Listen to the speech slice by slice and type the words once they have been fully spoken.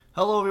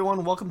Hello,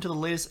 everyone. Welcome to the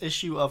latest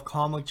issue of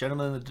Comic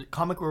Gentlemen, the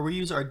comic where we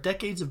use our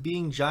decades of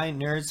being giant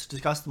nerds to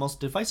discuss the most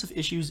divisive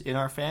issues in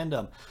our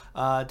fandom.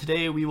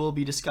 Today, we will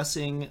be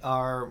discussing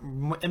our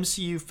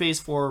MCU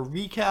Phase 4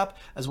 recap,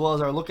 as well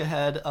as our look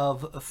ahead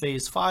of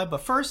Phase 5.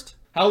 But first,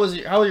 how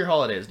were your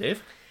holidays,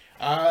 Dave?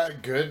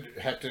 Good,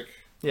 hectic.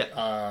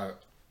 Yeah.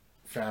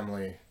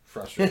 Family,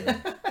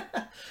 frustrating.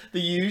 The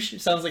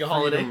usual. Sounds like a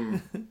holiday.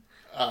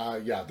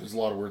 Yeah, there's a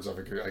lot of words I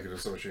could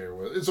associate it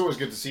with. It's always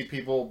good to see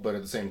people, but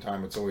at the same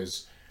time, it's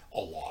always a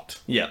lot.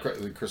 Yeah.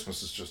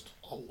 Christmas is just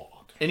a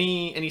lot.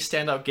 Any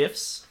standout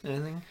gifts?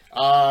 Anything?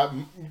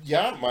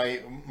 Yeah,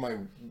 my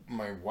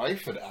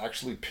wife had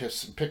actually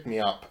picked me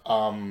up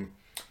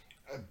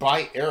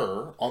by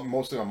error,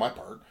 mostly on my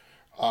part,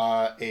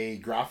 a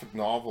graphic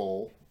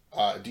novel,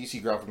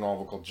 DC graphic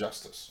novel called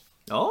Justice.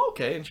 Oh,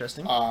 okay,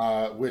 interesting.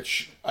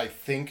 Which I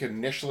think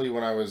initially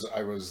when I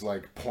was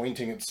like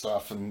pointing at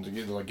stuff and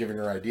like giving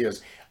her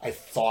ideas, I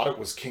thought it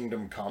was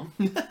Kingdom Come,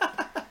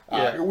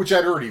 which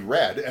I'd already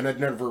read and I'd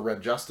never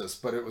read Justice,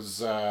 but it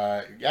was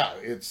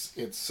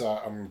it's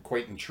I'm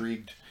quite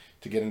intrigued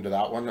to get into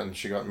that one, and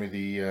she got me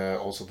the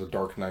also the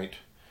Dark Knight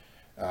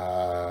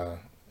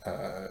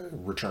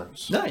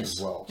Returns Nice.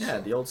 as well. Yeah,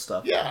 so. the old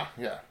stuff. Yeah.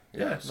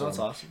 So that's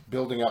awesome.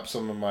 Building up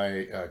some of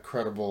my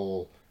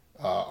credible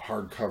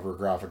hardcover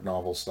graphic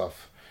novel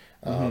stuff.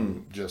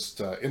 And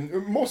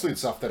mostly it's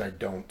stuff that I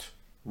don't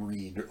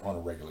read on a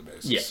regular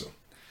basis. Yeah. So.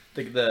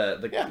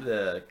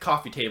 The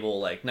coffee table,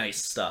 like,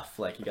 nice stuff.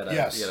 Like, you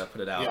gotta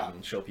put it out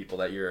and show people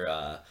that you're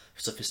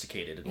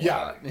sophisticated and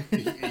whatnot.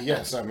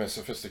 Yes, I'm a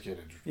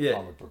sophisticated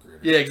comic book reader.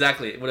 Yeah,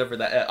 exactly. Whatever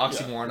that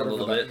oxymoron a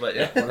little bit, but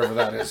whatever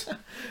that is.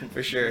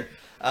 For sure.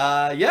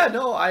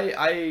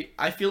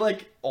 I feel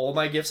like all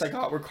my gifts I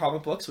got were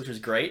comic books, which was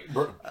great.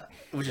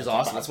 Which is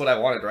awesome. That's what I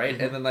wanted, right?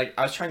 Mm-hmm. And then, like,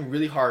 I was trying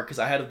really hard because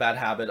I had a bad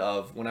habit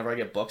of whenever I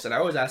get books, and I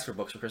always ask for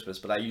books for Christmas,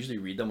 but I usually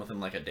read them within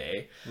like a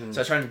day. So I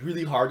was trying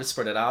really hard to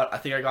spread it out. I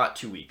think I got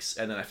 2 weeks,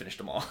 and then I finished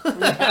them all.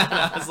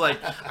 I was like,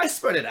 I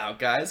spread it out,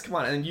 guys. Come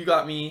on. And you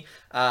got me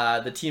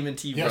the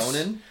TMNT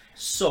Ronin.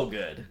 So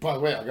good. By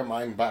the way, I got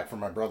mine back from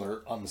my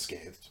brother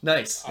unscathed.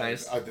 Nice.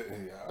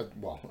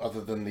 Well,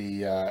 other than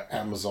the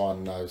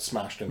Amazon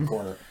smashed in the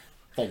corner.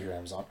 Thank you,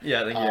 Amazon.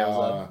 Yeah, thank you,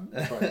 Amazon.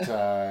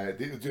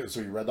 So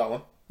you read that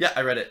one? Yeah,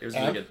 I read it. It was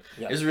really good.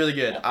 Yeah. It was really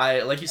good.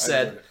 I like you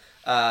said,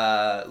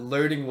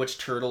 learning which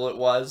turtle it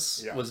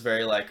was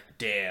very like,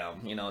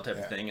 damn, type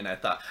of thing. And I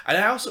thought, and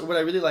I also, what I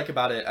really like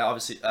about it,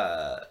 obviously,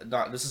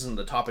 this isn't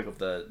the topic of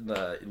the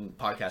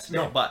podcast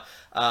today, but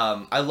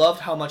I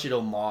loved how much it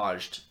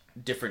homaged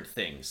different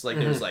things. Like,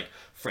 there's like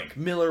Frank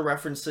Miller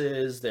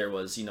references. There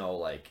was,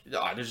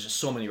 there's just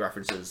so many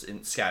references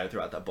scattered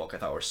throughout that book. I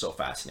thought were so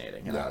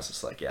fascinating, and I was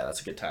just like, yeah, that's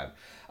a good time.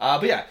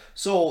 But yeah,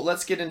 so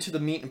let's get into the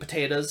meat and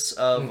potatoes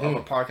of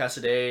our podcast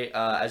today.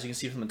 As you can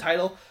see from the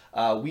title,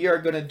 we are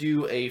going to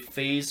do a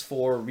Phase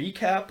 4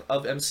 recap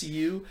of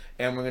MCU,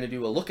 and we're going to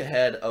do a look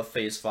ahead of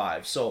Phase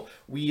 5. So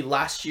we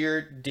last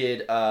year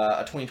did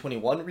a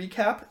 2021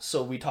 recap,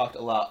 so we talked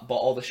a lot about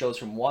all the shows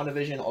from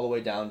WandaVision all the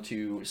way down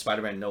to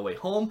Spider-Man No Way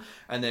Home,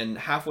 and then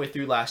halfway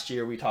through last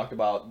year we talked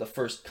about the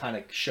first kind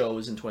of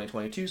shows in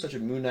 2022, such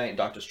as Moon Knight and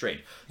Doctor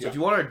Strange. So if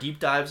you want our deep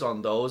dives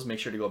on those, make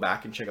sure to go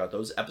back and check out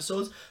those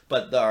episodes.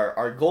 But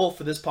our goal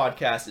for this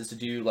podcast is to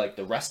do like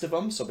the rest of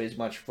them, so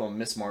basically much from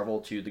Miss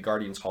Marvel to the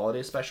Guardians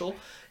Holiday Special,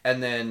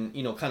 and then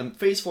kind of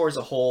Phase 4 as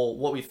a whole,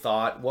 what we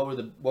thought, what were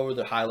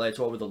the highlights,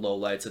 what were the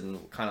lowlights,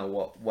 and kind of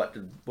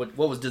what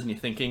was Disney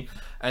thinking,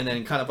 and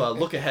then kind of a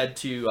look ahead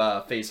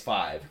to Phase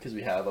 5, because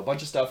we have a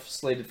bunch of stuff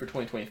slated for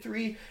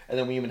 2023, and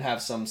then we even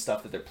have some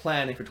stuff that they're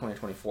planning for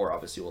 2024.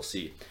 Obviously,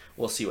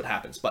 we'll see what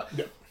happens. But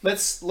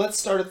let's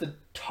start at the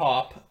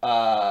top.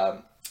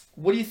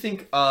 What do you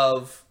think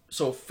of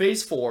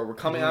Phase 4? We're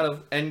coming out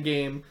of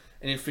Endgame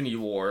and Infinity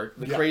War,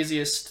 the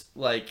craziest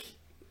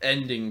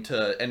ending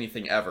to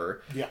anything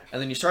ever. And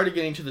then you started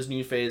getting to this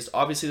new phase.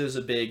 Obviously, there's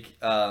a big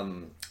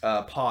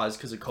pause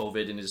because of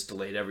COVID and it just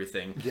delayed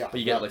everything. But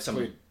you get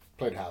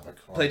played Havoc.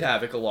 Played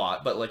Havoc a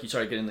lot, but you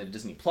started getting the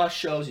Disney Plus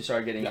shows. You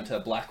started getting into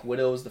Black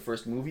Widow's the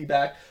first movie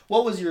back.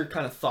 What was your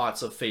kind of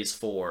thoughts of Phase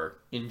 4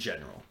 in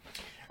general?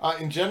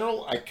 In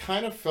general, I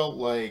kind of felt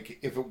like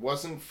if it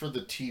wasn't for the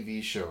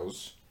TV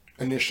shows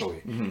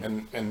initially,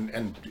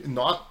 and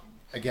not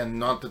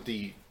that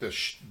the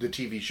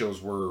TV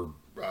shows were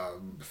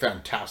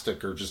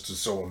fantastic or just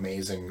so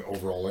amazing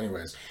overall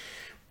anyways,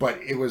 but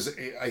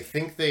I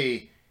think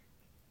they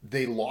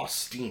lost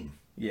steam.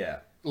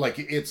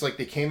 It's like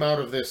they came out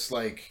of this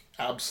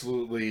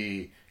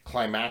absolutely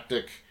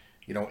climactic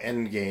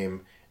end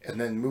game, and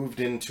then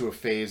moved into a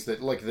phase that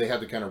they had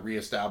to kind of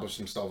reestablish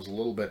themselves a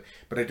little bit.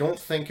 But I don't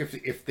think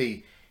if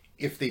they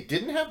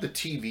didn't have the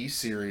TV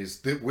series,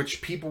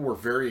 which people were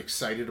very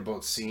excited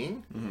about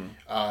seeing,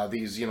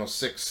 these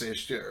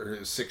six-ish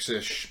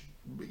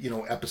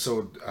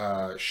episode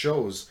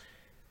shows,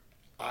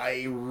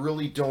 I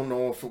really don't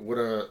know if it would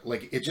have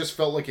it just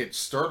felt like it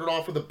started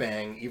off with a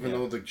bang, even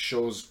though the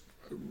shows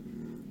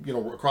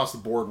across the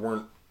board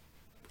weren't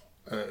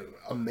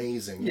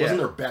amazing. It wasn't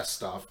their best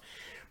stuff,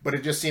 But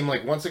it just seemed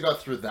like once it got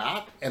through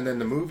that, and then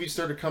the movies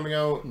started coming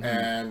out,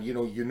 and you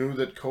knew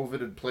that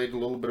COVID had played a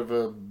little bit of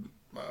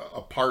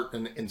a part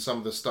in some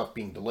of the stuff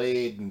being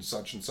delayed and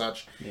such,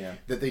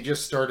 that they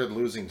just started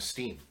losing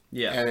steam.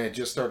 Yeah. And it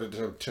just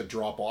started to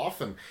drop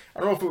off. And I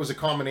don't know if it was a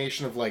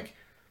combination of like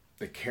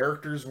the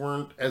characters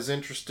weren't as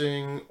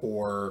interesting,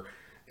 or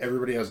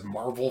everybody has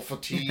Marvel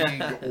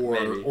fatigue,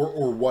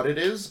 or what it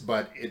is,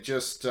 but it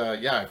just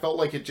I felt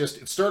like it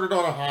started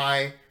on a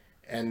high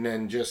and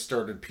then just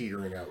started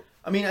petering out.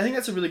 I mean, I think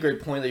that's a really great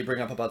point that you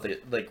bring up about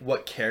the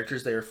what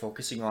characters they are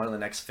focusing on in the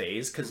next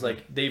phase, because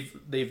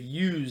they've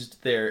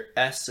used their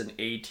S and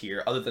A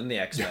tier other than the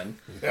X-Men.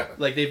 Yeah.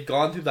 Like they've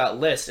gone through that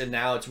list, and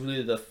now it's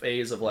really the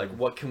phase of like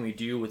what can we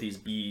do with these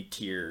B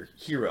tier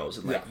heroes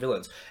and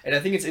villains. And I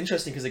think it's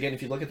interesting because again,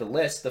 if you look at the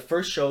list, the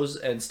first shows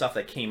and stuff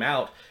that came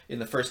out in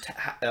the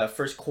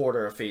first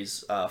quarter of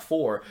Phase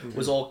 4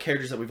 was all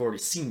characters that we've already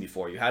seen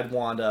before. You had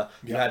Wanda,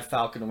 you had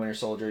Falcon and Winter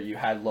Soldier, you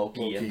had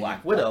Loki and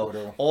Black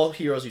Widow, all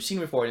heroes you've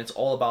seen before, and it's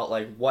all about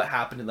like what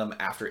happened to them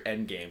after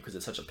Endgame, because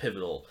it's such a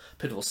pivotal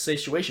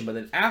situation. But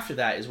then after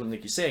that is when,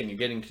 like you're saying, you're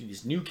getting to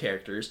these new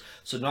characters.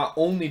 So not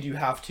only do you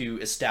have to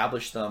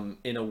establish them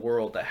in a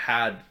world that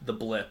had the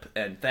Blip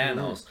and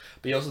Thanos,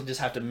 but you also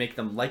just have to make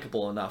them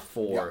likable enough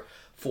for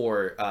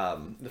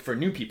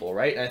new people,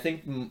 right? And I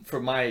think for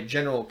my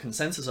general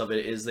consensus of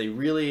it is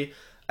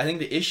I think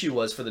the issue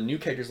was for the new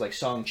characters like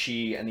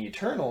Shang-Chi and the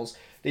Eternals,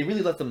 they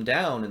really let them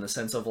down in the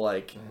sense of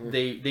like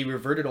they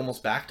reverted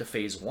almost back to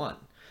Phase 1.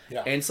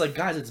 Yeah. And it's like,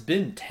 guys, it's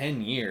been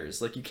 10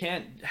 years. Like, you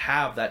can't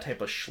have that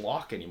type of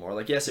schlock anymore.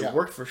 Like, yes, it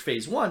worked for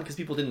Phase 1 because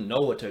people didn't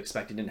know what to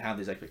expect and didn't have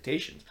these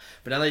expectations.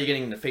 But now that you're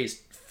getting into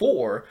Phase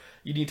 4,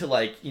 you need to,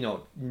 like,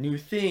 new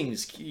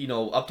things,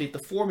 update the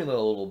formula a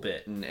little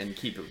bit and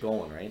keep it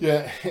going, right?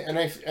 Yeah, and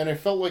I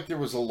felt like there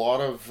was a lot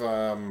of,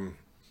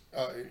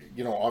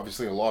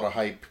 obviously a lot of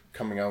hype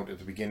coming out at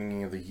the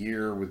beginning of the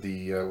year with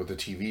the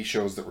TV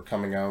shows that were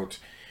coming out.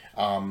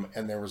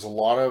 And there was a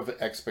lot of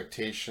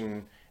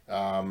expectation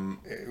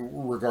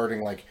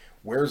regarding like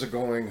where's it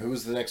going,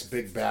 who's the next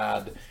big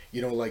bad,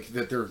 like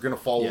that they're gonna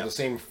follow the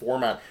same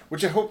format,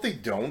 which I hope they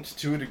don't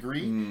to a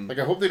degree. Like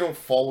I hope they don't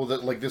follow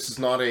that. Like this is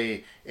not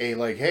a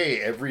like, hey,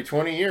 every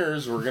 20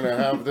 years we're gonna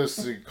have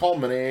this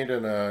culminate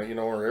and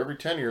or every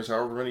 10 years,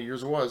 however many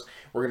years it was,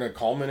 we're gonna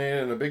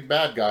culminate in a big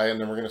bad guy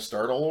and then we're gonna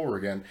start all over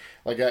again.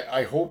 Like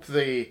I hope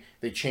they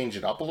change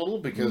it up a little,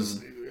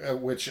 because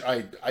which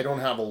I don't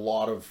have a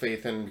lot of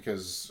faith in,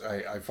 because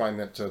I find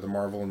that the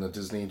Marvel and the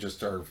Disney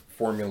just are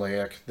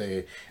formulaic.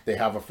 They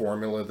have a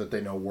formula that they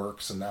know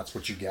works, and that's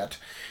what you get.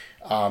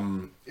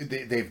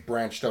 They've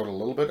branched out a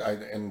little bit,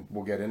 and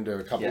we'll get into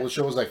a couple of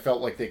shows. I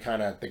felt like they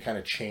kind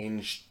of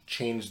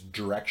changed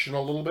direction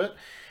a little bit,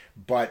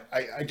 but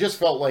I just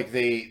felt like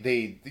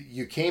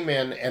you came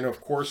in, and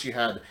of course you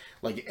had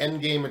like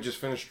Endgame had just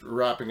finished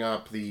wrapping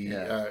up. The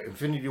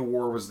Infinity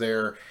War was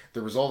there.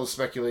 There was all the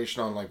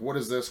speculation on like, what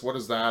is this, what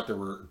is that. There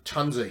were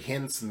tons of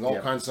hints and all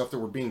kinds of stuff that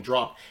were being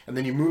dropped, and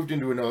then you moved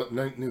into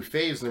a new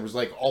phase, and there was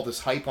like all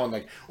this hype on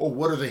like, oh,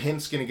 what are the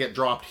hints going to get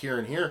dropped here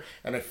and here.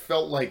 And I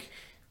felt like,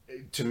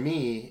 to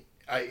me,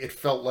 it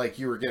felt like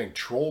you were getting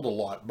trolled a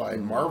lot by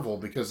Marvel,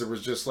 because there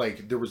was just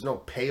like, there was no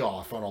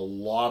payoff on a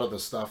lot of the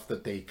stuff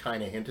that they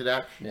kind of hinted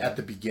at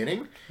the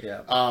beginning,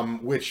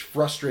 which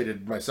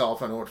frustrated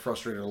myself. I know it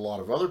frustrated a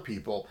lot of other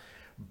people,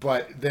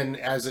 but then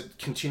as it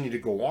continued to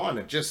go on,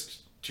 it just,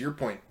 to your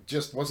point,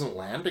 just wasn't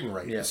landing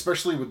right,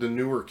 especially with the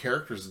newer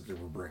characters that they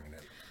were bringing in.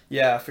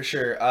 Yeah, for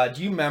sure.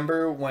 Do you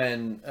remember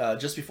when,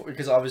 just before,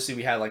 because obviously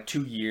we had like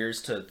 2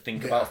 years to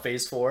think about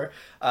Phase 4,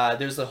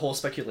 there's the whole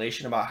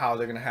speculation about how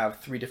they're going to have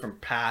 3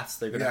 different paths.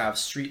 They're going to have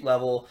street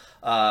level,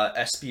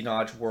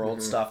 espionage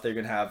world stuff. They're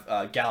going to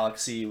have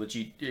Galaxy with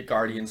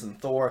Guardians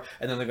and Thor,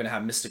 and then they're going to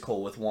have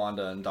Mystical with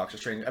Wanda and Doctor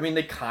Strange. I mean,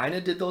 they kind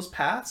of did those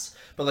paths,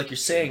 but like you're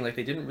saying, like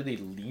they didn't really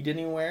lead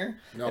anywhere.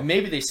 No. And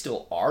maybe they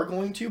still are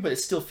going to, but it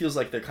still feels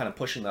like they're kind of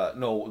pushing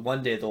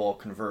one day they'll all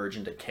converge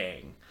into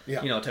Kang.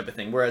 Type of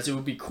thing. Whereas it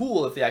would be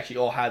cool if they actually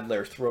all had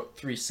their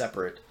 3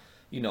 separate,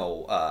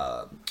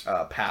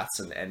 paths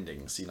and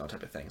endings,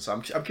 type of thing. So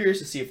I'm curious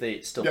to see if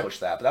they still push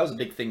that. But that was a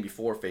big thing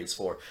before Phase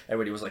 4.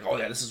 Everybody was like, oh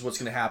yeah, this is what's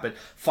going to happen.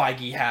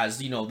 Feige has,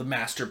 the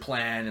master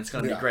plan. And it's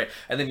going to be great.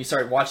 And then you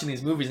start watching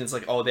these movies and it's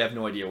like, oh, they have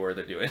no idea where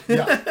they're doing. They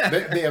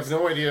have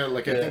no idea.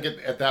 Like, I think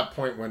at that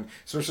point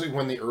especially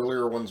when the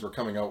earlier ones were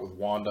coming out with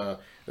Wanda,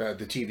 the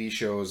TV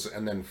shows,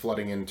 and then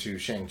flooding into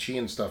Shang-Chi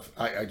and stuff,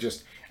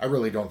 I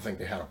really don't think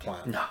they had a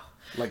plan. No.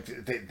 Like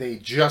they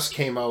just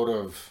came out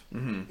of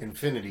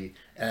Infinity,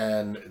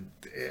 and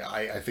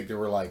I think they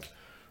were like,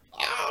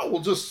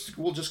 we'll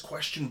just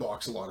question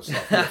box a lot of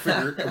stuff.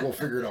 We'll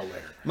figure it out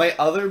later. My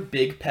other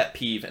big pet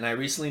peeve, and I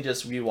recently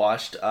just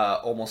rewatched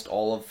almost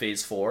all of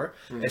Phase 4,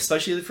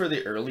 especially for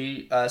the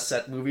early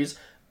set movies,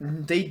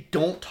 they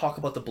don't talk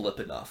about the blip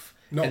enough.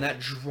 No. And that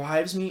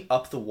drives me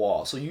up the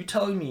wall. So you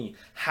telling me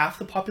half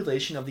the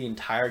population of the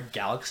entire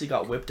galaxy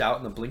got whipped out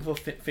in the blink of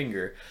a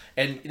finger,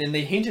 and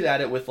they hinted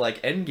at it with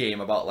like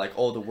Endgame about like,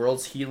 oh, the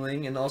world's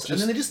healing and all, and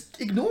then they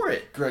just ignore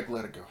it. Greg,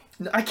 let it go.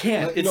 I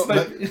can't. It's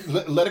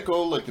let it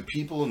go. Like the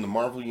people in the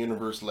Marvel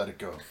universe, let it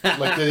go.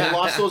 Like they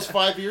lost those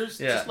 5 years.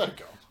 Yeah. Just let it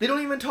go. They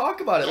don't even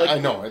talk about it. Like, I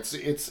know it's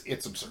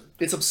absurd.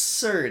 It's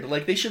absurd.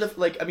 Like they should have.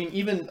 Like I mean,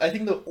 even I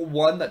think the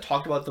one that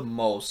talked about the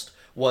most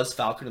was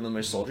Falcon and the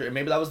Winter Soldier, and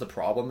maybe that was the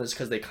problem, is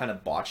because they kind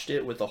of botched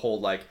it with the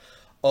whole like,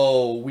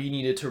 oh, we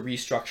needed to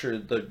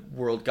restructure the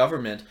world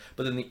government,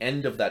 but then the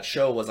end of that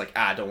show was like,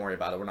 don't worry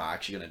about it, we're not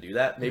actually going to do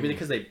that. Maybe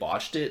because they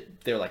botched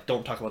it, they're like,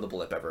 don't talk about the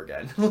blip ever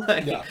again.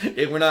 Like,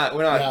 we're not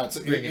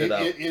bringing it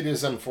up. It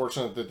is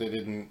unfortunate that they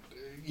didn't,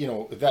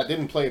 that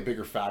didn't play a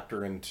bigger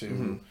factor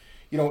into,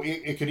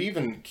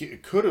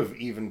 it could have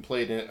even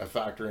played a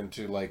factor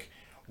into like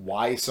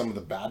why some of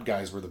the bad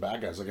guys were the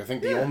bad guys. Like I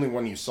think the only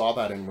one you saw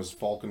that in was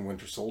Falcon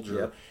Winter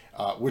Soldier,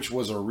 which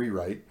was a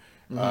rewrite.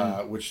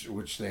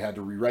 Which they had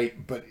to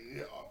rewrite, but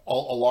a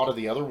lot of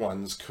the other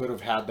ones could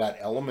have had that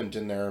element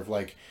in there of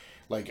like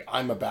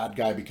I'm a bad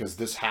guy because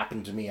this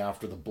happened to me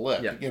after the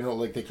blip. Yeah.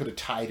 Like they could have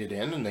tied it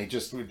in, and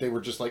they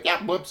were just like,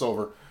 blip's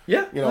over.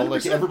 Yeah. 100%.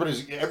 Like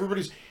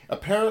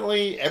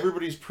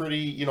everybody's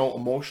pretty,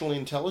 emotionally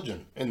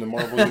intelligent in the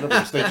Marvel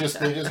universe. They just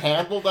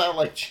handled that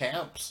like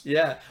champs.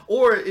 Yeah.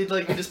 Or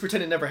they just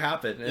pretend it never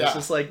happened. And it's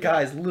just like,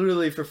 guys,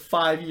 literally for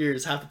 5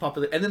 years, half the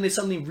population, and then they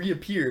suddenly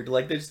reappeared.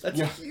 Like that's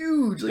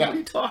huge. Like what are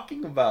you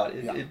talking about?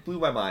 It blew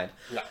my mind.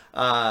 Yeah.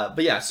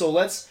 But yeah, so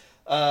let's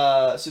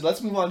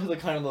move on to the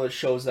kind of those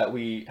shows that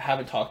we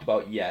haven't talked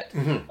about yet.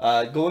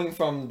 Mm-hmm. Going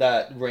from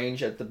that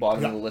range at the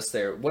bottom of the list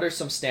there, what are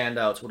some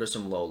standouts? What are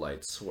some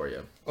lowlights for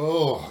you?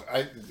 Oh,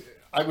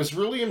 I was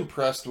really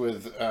impressed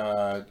with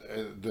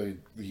the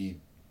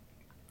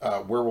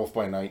Werewolf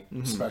by Night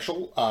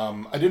special.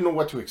 I didn't know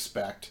what to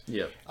expect.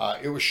 Yeah.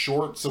 It was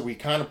short, so we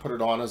kind of put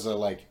it on as a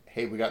like,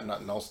 hey, we got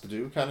nothing else to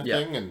do kind of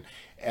thing,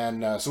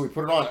 and so we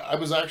put it on. I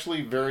was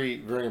actually very,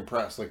 very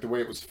impressed. Like the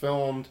way it was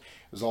filmed,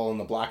 it was all in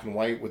the black and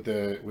white with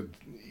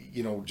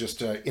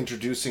just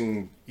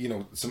introducing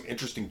some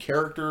interesting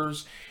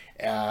characters,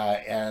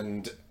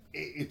 and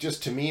it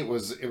just, to me, it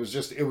was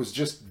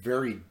just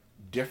very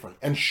different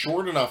and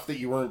short enough that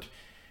you weren't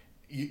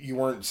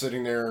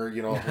sitting there,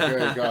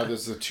 okay, God,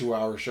 this is a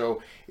 2-hour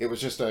show. It was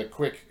just a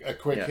quick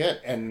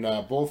hit, and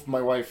both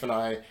my wife and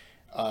I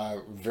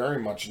very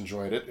much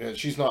enjoyed it.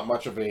 She's not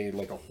much of a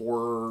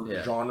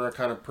horror genre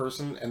kind of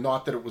person, and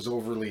not that it was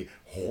overly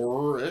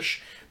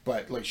horror-ish,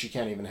 but like she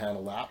can't even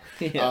handle that.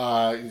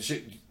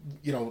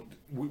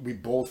 We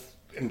both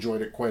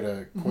enjoyed it quite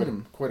a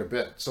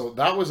bit. So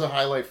that was a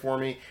highlight for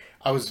me.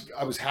 I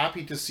was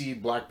happy to see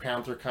Black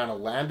Panther kind of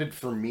landed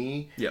for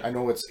me. Yeah. I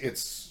know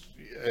it's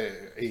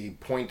a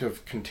point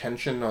of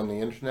contention on the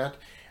internet.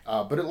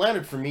 But it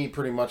landed for me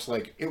pretty much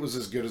like it was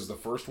as good as the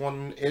first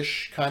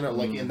one-ish, kind of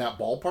like in that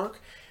ballpark.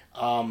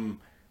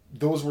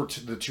 Those were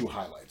the two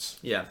highlights.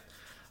 Yeah.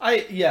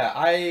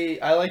 I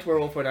liked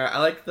Werewolf by Night. I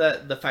like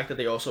the fact that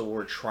they also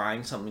were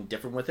trying something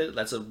different with it.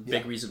 That's a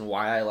big reason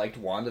why I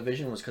liked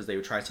WandaVision, was because they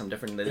were trying something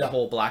different. The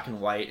whole black and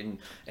white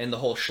and the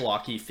whole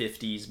schlocky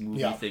 50s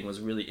movie thing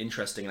was really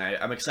interesting. And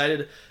I'm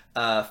excited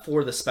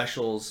for the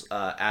specials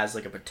as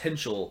like a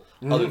potential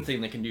other thing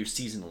they can do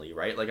seasonally,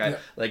 right?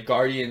 Like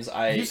Guardians,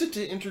 I use it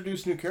to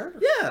introduce new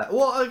characters. Yeah,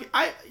 well,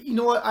 you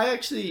know what? I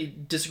actually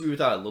disagree with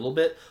that a little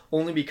bit,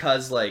 only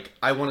because like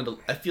I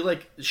feel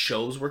like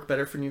shows work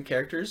better for new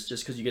characters,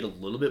 just because you get a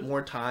little bit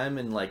more time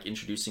and like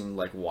introducing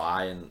like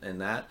why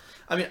and that.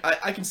 I mean,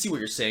 I can see what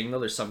you're saying though.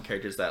 There's some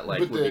characters that like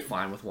would be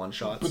fine with one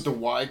shots. But the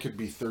why could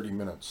be 30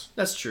 minutes.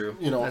 That's true.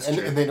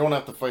 And they don't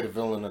have to fight a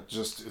villain. It's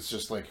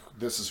just like,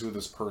 this is who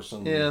this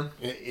person is.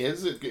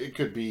 It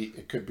could be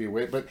a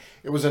way, but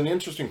it was an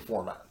interesting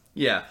format.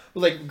 Yeah,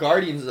 well, like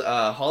Guardians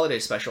holiday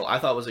special, I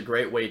thought was a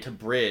great way to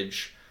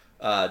bridge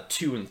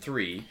 2 and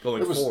 3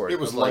 going forward. It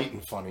was light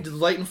and funny.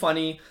 Light and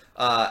funny,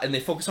 and they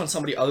focused on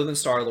somebody other than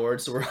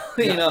Star-Lord, so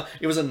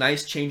it was a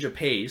nice change of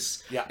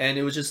pace. Yeah, and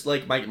it was just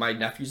like my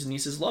nephews and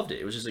nieces loved it.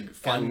 It was just a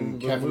fun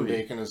and Kevin movie.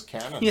 Bacon is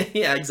canon.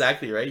 Yeah,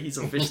 exactly, right? He's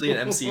officially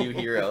an MCU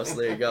hero, so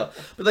there you go.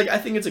 But like, I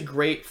think it's a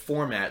great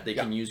format they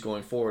can use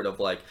going forward. Of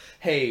like,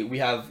 hey, we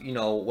have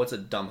what's a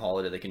dumb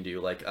holiday they can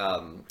do, like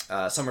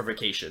summer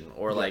vacation,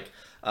 or like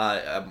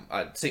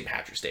St.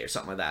 Patrick's Day or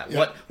something like that.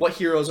 Yeah. What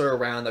heroes are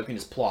around that we can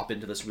just plop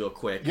into this real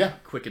quick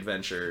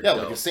adventure? Yeah,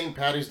 like a St.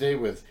 Patty's Day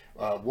with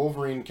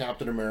Wolverine,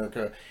 Captain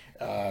America,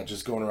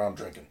 just going around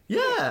drinking.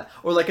 Yeah,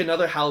 or like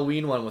another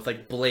Halloween one with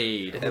like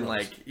Blade and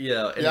like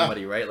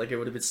anybody, right? Like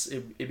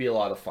it'd be a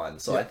lot of fun.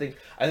 So I think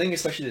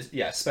especially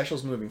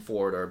specials moving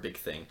forward are a big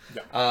thing.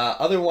 Yeah.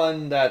 Other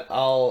one that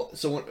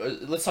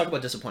let's talk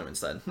about disappointments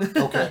then.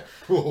 Okay.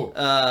 Cool.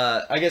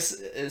 I guess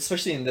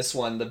especially in this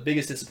one, the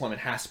biggest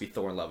disappointment has to be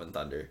Thor: Love and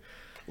Thunder.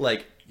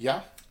 Like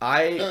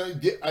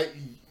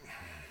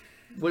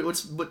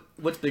what's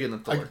bigger than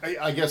Thor?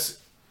 I guess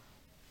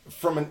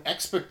from an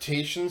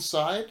expectation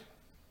side.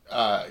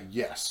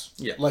 Yes.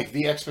 Yeah. Like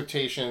the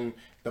expectation,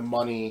 the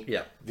money.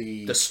 Yeah.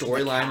 The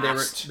storyline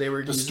they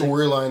were the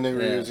storyline they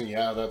were using.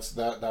 Yeah,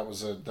 that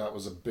was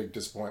a big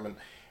disappointment.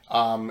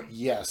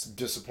 Yes,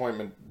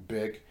 disappointment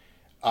big.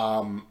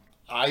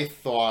 I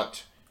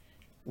thought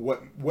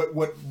what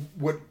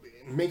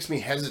makes me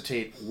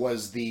hesitate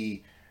was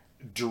the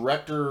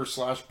director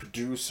 /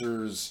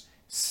 producer's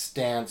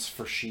stance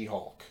for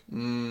She-Hulk.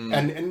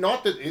 And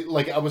not that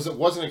I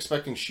wasn't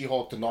expecting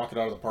She-Hulk to knock it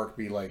out of the park,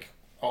 be like,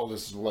 oh,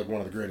 this is like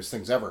one of the greatest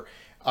things ever.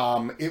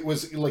 It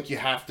was like, you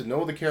have to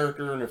know the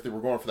character, and if they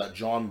were going for that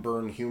John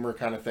Byrne humor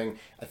kind of thing,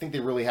 I think they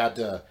really had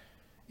to.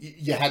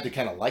 You had to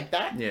kind of like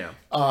that. Yeah.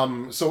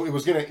 So it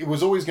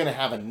was always gonna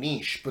have a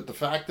niche, but the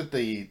fact that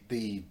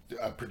the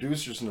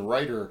producers and the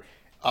writer,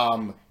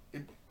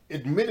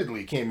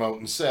 admittedly came out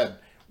and said,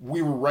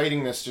 we were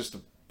writing this just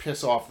to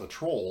piss off the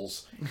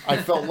trolls, I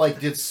felt like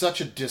did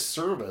such a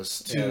disservice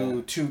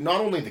to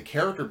not only the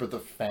character but the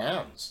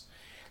fans.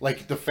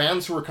 Like the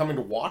fans who were coming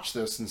to watch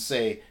this and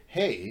say,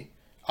 hey,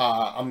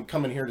 I'm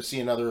coming here to see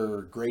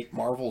another great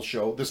Marvel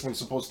show. This one's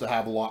supposed to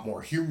have a lot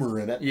more humor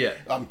in it. Yeah.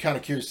 I'm kind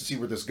of curious to see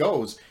where this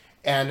goes.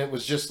 And it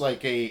was just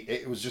like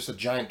it was just a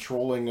giant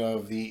trolling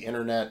of the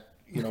internet,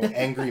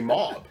 angry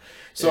mob.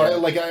 So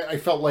I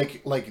felt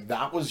like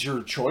that was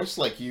your choice.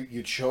 Like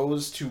you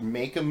chose to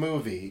make a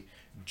movie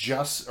a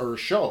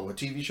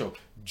TV show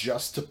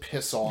just to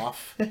piss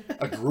off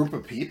a group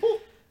of people.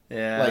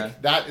 Yeah.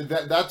 Like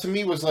that to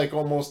me was like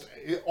almost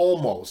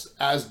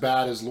as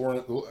bad as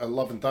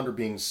Love and Thunder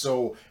being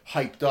so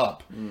hyped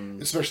up,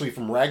 especially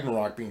from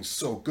Ragnarok being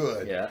so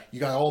good. Yeah. You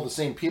got all the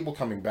same people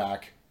coming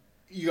back.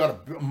 You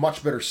got a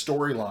much better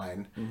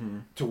storyline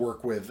to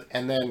work with,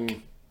 and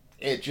then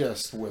it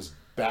just was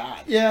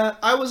bad. Yeah,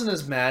 I wasn't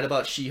as mad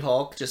about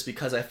She-Hulk just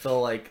because I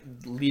felt like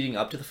leading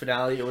up to the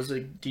finale, it was a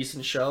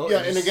decent show. Yeah,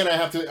 and again, I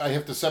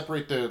have to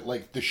separate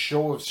the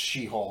show of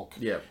She-Hulk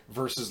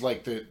versus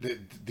like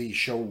the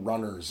show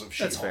runners of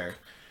She-Hulk.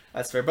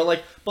 That's fair. But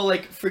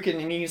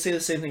freaking, and you can say the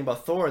same thing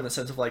about Thor in the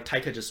sense of like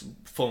Taika just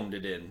phoned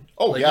it in.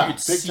 Oh, like, yeah, you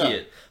could see time.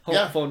 it.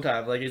 Phone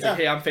time. Like he's like,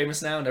 hey, I'm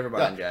famous now, never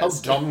mind, guys.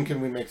 How dumb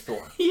can we make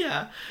Thor?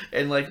 Yeah,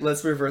 and like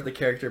let's revert the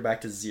character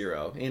back to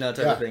zero. Type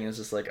of thing. It's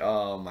just like,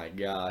 oh my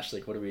gosh,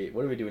 like what are we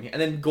doing here? And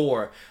then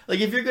Gore. Like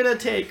if you're gonna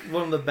take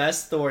one of the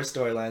best Thor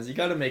storylines, you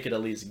got to make it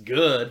at least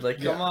good.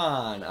 Like come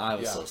on, I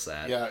was so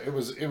sad. Yeah, it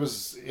was.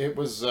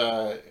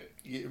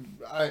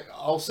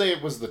 I'll say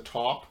it was the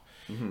top.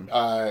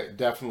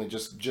 Definitely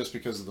just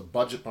because of the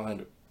budget behind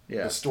it, the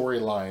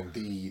storyline,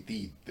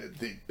 the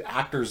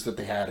actors that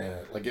they had in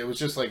it. Like it was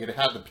just like it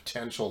had the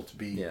potential to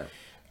be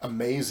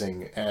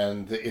amazing,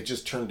 and it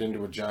just turned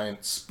into a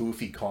giant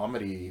spoofy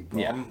comedy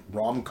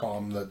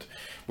rom-com that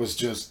was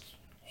just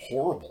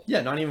horrible.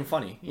 Yeah, not even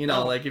funny.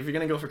 Like if you're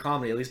gonna go for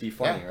comedy, at least be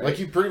funny, right? Like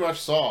you pretty much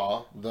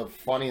saw the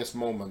funniest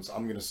moments,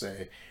 I'm gonna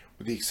say,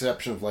 with the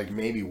exception of like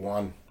maybe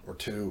one or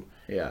two.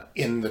 Yeah.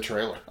 In the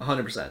trailer.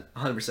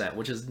 100%,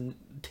 which is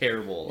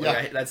terrible.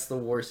 Like, that's the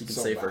worst you can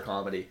say for a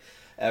comedy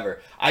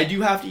ever. I do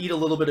have to eat a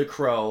little bit of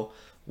crow.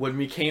 When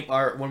we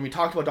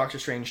talked about Doctor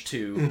Strange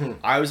 2,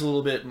 I was a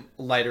little bit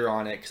lighter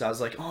on it because I was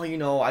like,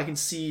 oh, I can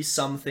see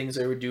some things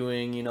they were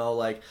doing, it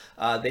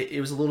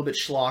was a little bit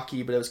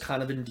schlocky, but it was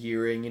kind of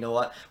endearing. You know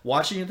what?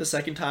 Watching it the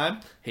second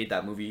time, hate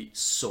that movie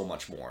so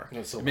much more.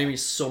 It made me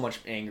so much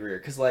angrier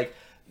because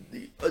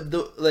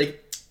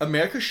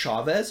America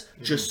Chavez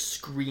just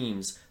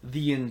screams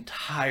the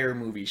entire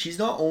movie. She's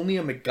not only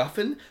a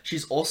MacGuffin,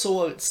 she's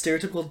also a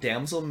stereotypical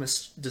damsel in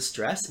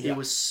distress. It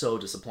was so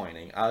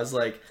disappointing. I was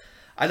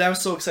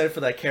so excited for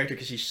that character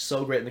because she's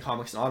so great in the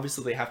comics, and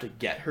obviously they have to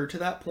get her to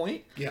that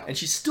point. Yeah. And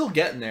she's still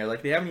getting there.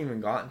 Like they haven't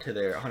even gotten to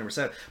there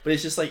 100%. But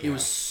it's just like it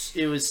was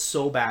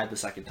so bad the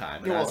second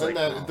time.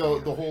 And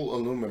the whole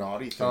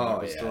Illuminati thing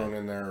that was thrown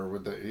in there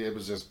it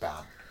was just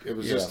bad. It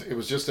was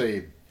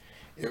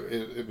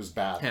It was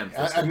bad.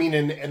 I mean,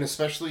 and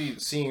especially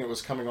seeing it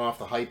was coming off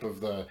the hype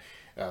of the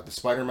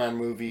Spider-Man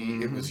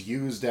movie. It was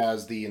used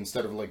as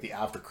instead of like the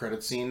after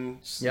credit scene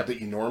that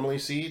you normally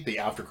see. The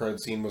after credit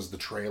scene was the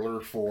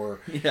trailer for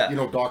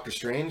Doctor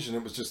Strange, and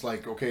it was just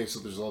like, okay, so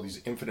there's all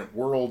these infinite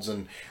worlds,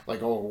 and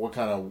like, oh, what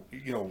kind of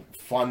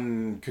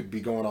fun could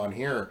be going on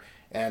here?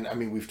 And I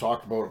mean, we've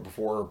talked about it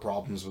before,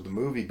 problems with the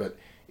movie, but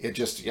it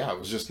just it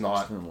was just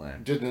not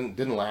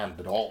didn't land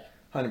at all.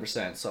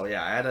 100%. So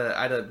yeah, I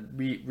had to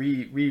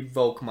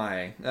revoke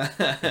my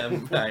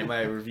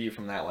my review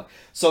from that one.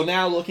 So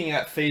now looking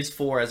at Phase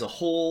 4 as a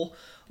whole,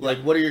 like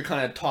what are your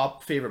kind of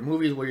top favorite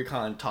movies? What are your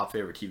kind of top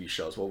favorite TV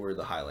shows? What were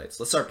the highlights?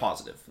 Let's start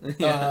positive.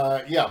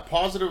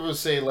 Positive would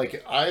say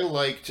like I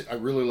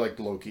really liked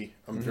Loki.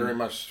 I'm very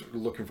much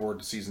looking forward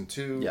to season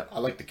 2. Yeah. I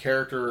like the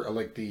character. I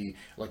like the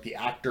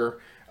actor.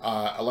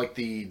 I like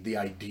the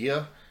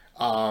idea.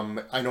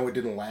 I know it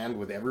didn't land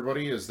with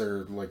everybody as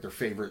their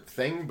favorite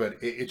thing,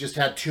 but it just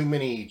had too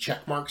many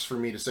check marks for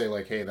me to say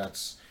like, hey,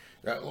 this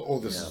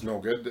is no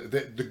good.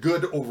 The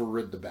good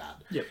overrid the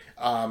bad. Yep.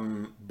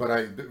 But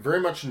I very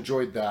much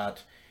enjoyed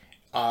that.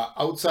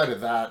 Outside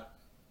of that,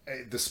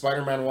 the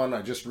Spider-Man one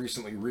I just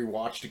recently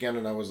rewatched again,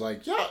 and I was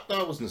like, yeah,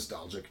 that was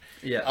nostalgic.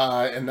 Yeah.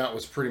 And that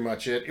was pretty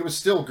much it. It was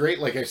still great.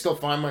 Like I still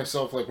find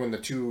myself like when the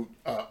two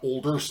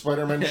older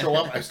Spider-Men show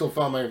up, I still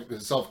found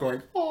myself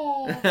going, oh.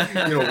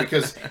 oh,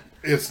 because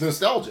it's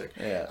nostalgic.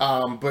 Yeah.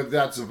 But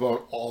that's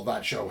about all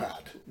that show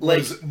had.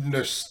 Was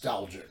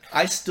nostalgic.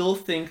 I still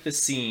think the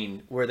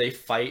scene where they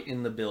fight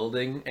in the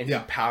building and he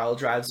pile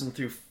drives them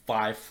through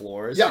 5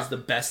 floors is the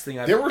best thing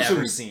I've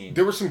ever seen.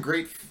 There were some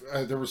great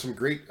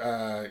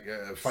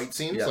fight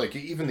scenes. Yeah. Like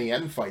even the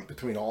end fight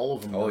between all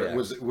of them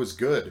was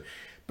good.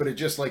 But it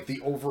just like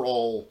the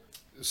overall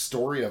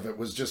story of it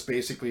was just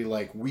basically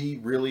like, we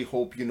really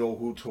hope you know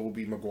who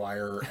Tobey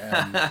Maguire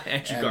and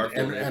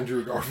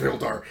Andrew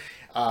Garfield are.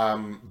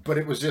 But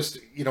it was just,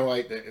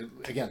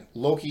 again,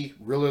 Loki,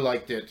 really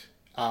liked it.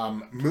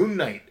 Moon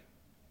Knight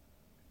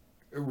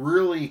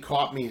really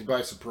caught me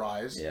by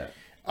surprise. Yeah.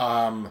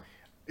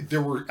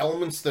 There were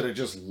elements that I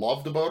just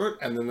loved about it,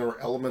 and then there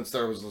were elements that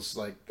I was just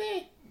like,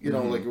 like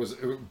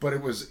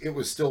it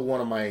was still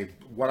one of my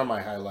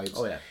highlights.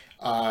 Oh yeah.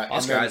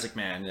 Oscar Isaac,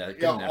 man.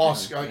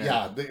 Oscar.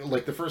 Yeah,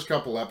 like the first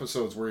couple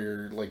episodes where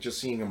you're like just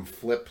seeing him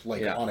flip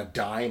on a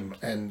dime,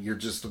 and you're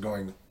just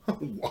going,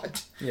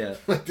 "What?" Yeah.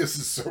 Like this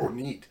is so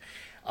neat,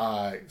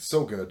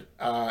 so good.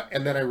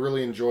 And then I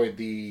really enjoyed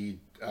the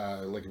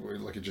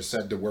like I just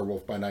said, the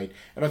Werewolf by Night,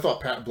 and I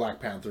thought Black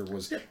Panther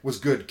was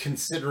good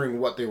considering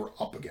what they were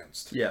up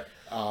against. Yeah.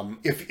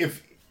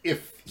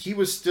 If he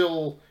was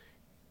still,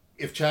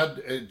 if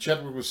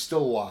Chadwick was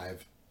still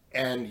alive,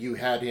 and you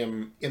had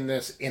him in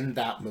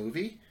that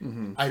movie,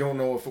 I don't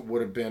know if it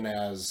would have been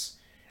as,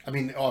 I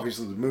mean,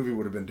 obviously the movie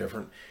would have been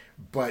different,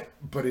 but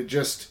it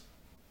just,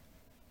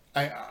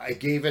 I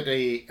gave it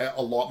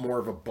a lot more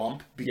of a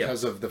bump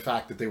because of the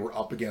fact that they were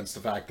up against the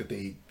fact that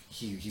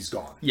he's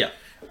gone. Yeah.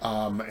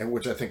 And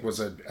which I think was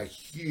a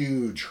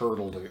huge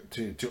hurdle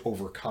to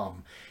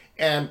overcome.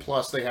 And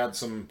plus they had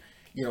some,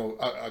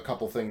 a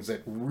couple things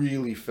that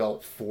really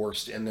felt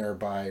forced in there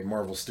by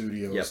Marvel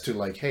Studios to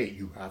like, hey,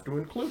 you have to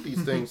include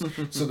these things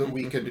so that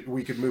we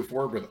could move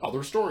forward with other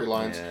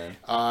storylines. Yeah.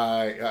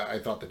 I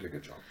thought they did a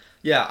good job.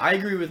 Yeah, I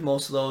agree with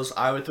most of those.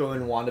 I would throw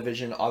in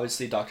WandaVision.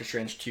 Obviously, Doctor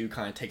Strange 2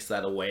 kind of takes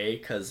that away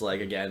because,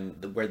 like, again,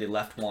 where they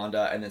left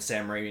Wanda and then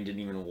Sam Raimi didn't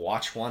even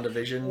watch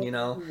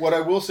WandaVision, What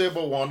I will say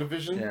about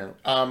WandaVision,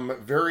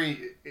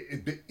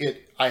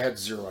 I had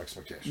zero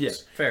expectations. Yeah,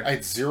 fair. I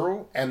had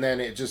zero, and then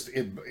it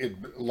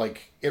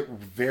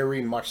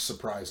very much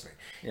surprised me.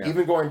 Yeah.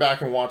 Even going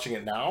back and watching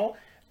it now,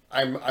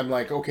 I'm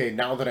like, okay,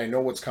 now that I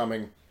know what's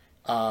coming,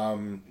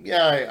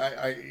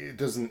 it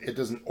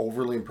doesn't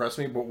overly impress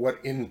me, but what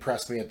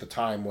impressed me at the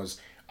time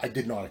was I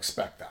did not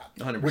expect that.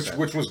 100%.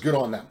 Which was good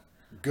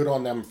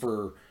on them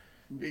for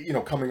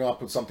coming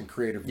up with something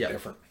creative and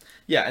different.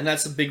 Yeah, and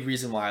that's a big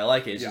reason why I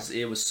like it. It's just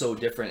it was so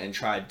different and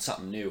tried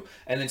something new.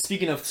 And then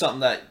speaking of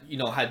something that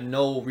had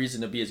no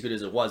reason to be as good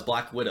as it was,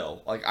 Black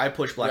Widow. Like I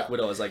push Black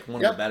Widow as like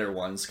one of the better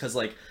ones because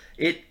like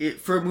it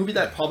for a movie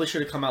that probably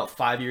should have come out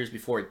 5 years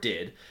before it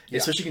did,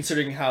 especially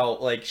considering how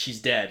like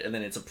she's dead and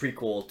then it's a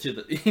prequel to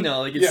the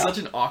it's such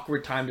an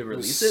awkward time to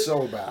release it.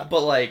 So bad.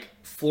 But like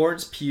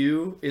Florence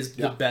Pugh is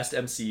the best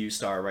MCU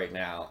star right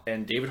now,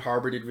 and David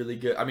Harbour did really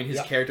good. I mean,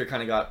 his character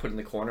kind of got put in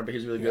the corner, but he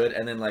was really good.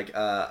 And then like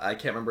I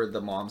can't remember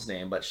the mom's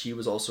name, but she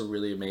was also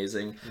really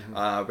amazing.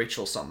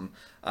 Rachel something.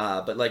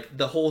 But like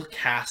the whole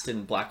cast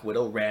in Black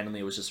Widow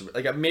randomly was just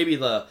like maybe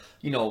the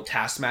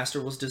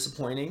Taskmaster was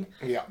disappointing.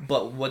 Yeah.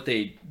 But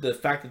the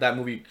fact that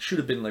movie should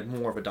have been like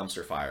more of a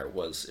dumpster fire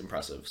was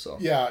impressive. So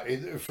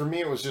for me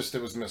it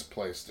was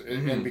misplaced,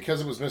 and because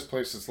it was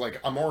misplaced, it's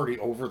like I'm already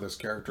over this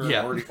character.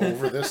 I'm already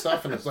over this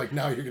stuff, and it's like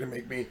now you're gonna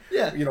make me.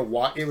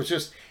 What it was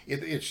just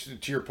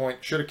it to your point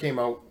should have came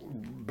out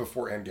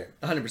before Endgame.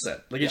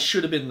 100%. Like it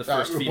should have been the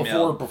first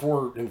female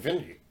before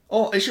Infinity.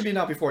 Oh, it should be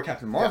not before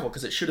Captain Marvel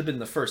because it should have been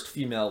the first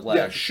female-led.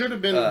 Yeah, it should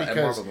have been because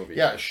Marvel movie.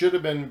 Yeah, it should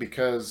have been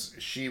because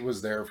she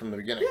was there from the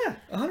beginning. Yeah,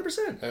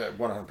 100%.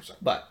 100%.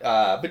 But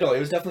no, it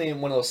was definitely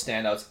one of those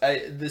standouts.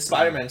 The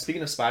Spider-Man.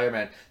 Speaking of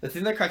Spider-Man, the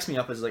thing that cracks me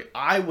up is like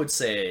I would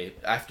say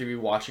after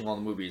rewatching all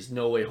the movies,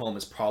 No Way Home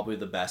is probably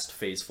the best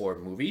Phase 4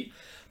 movie.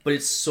 But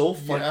it's so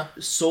fun,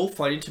 so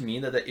funny to me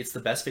that it's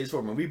the best Phase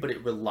 4 movie, but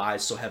it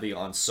relies so heavy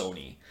on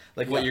Sony.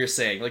 Like what you're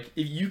saying, like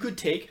if you could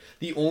take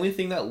the only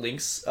thing that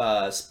links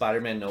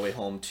Spider-Man No Way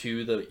Home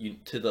to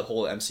the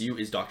whole MCU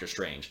is Doctor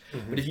Strange.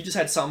 But if you just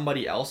had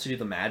somebody else to do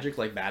the magic,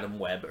 like Madam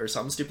Web or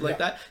something stupid like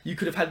that, you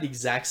could have had the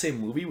exact same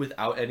movie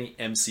without any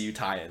MCU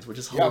tie-ins, which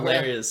is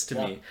hilarious to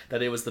me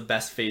that it was the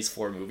best Phase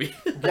 4 movie.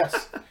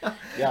 Yes.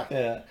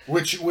 Yeah.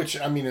 Which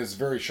I mean is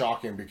very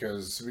shocking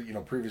because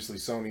previously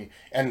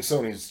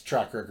Sony's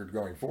track record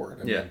going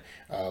forward. I mean,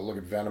 look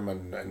at Venom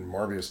and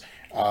Morbius.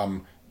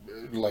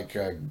 Like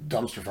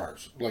dumpster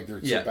fires, like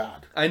they're so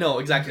bad. I know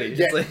exactly.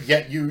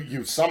 Yet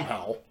you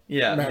somehow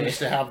managed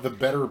to have the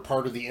better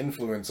part of the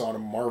influence on a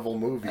Marvel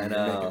movie. I know.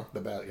 And make it the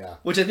best. Yeah.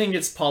 Which I think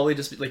it's probably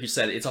just like you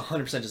said, it's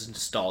 100% just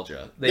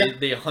nostalgia. They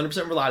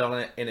 100% relied on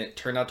it, and it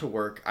turned out to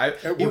work.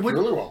 It worked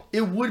really well.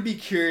 It would be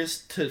curious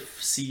to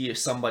see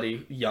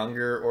somebody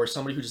younger or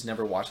somebody who just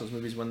never watched those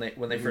movies when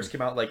they first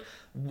came out. Like,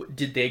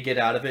 did they get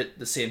out of it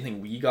the same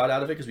thing we got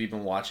out of it because we've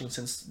been watching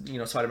since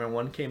Spider-Man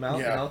 1 came out?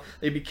 Yeah.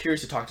 They'd be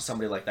curious to talk to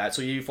somebody like that.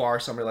 So if you are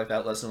somebody like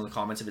that, let us know in the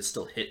comments if it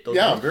still hit those.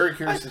 Yeah, I'm very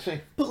curious to see.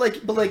 But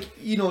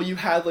you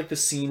had like the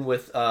scene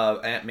with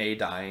Aunt May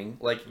dying.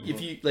 Like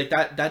if you like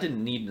that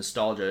didn't need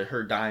nostalgia.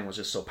 Her dying was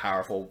just so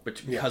powerful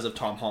because of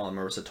Tom Holland,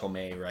 Marissa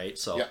Tomei, right?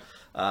 So. Yeah.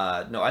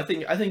 No, I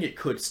think it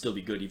could still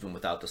be good even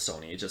without the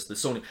Sony. It's just the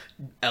Sony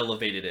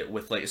elevated it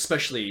with like,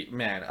 especially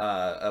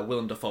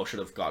Willem Dafoe should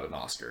have got an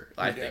Oscar.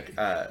 I think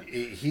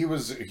he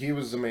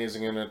was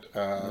amazing in it.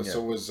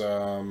 So was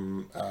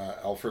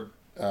Alfred.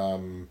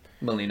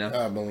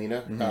 Molina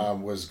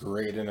was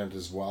great in it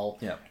as well.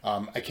 Yeah.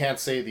 I can't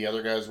say the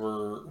other guys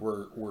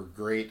were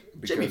great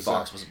because Jamie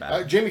Foxx was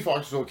bad. Jamie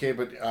Foxx was okay,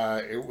 but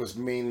it was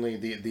mainly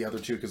the other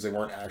two because they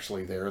weren't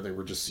actually there. They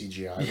were just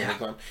CGI the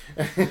whole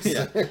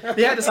time.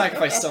 They had to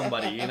sacrifice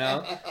somebody, you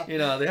know.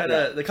 They had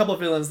a couple of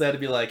villains. They had to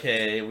be like,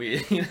 hey,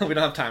 we don't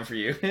have time for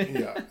you.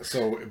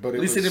 So, but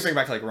at least they didn't bring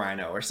back like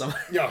Rhino or something.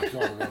 No.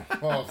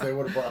 Well, if they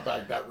would have brought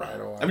back that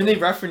Rhino, I mean, they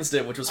referenced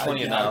it, which was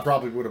funny enough. I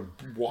probably would have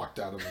walked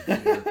out of the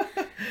theater.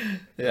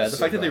 The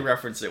fact that they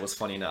referenced it was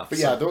funny enough.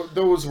 But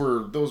those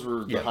were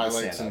the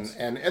highlights,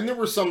 and there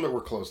were some that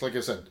were close. Like I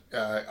said,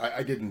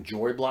 I did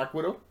enjoy Black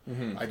Widow.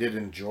 Mm-hmm. I did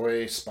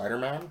enjoy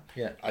Spider-Man.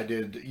 Yeah, I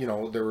did.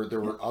 There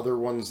were other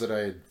ones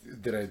that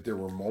there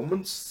were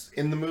moments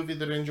in the movie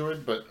that I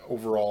enjoyed, but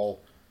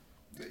overall,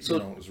 it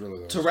was really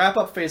those. To wrap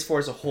up Phase 4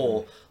 as a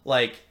whole,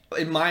 like.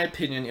 In my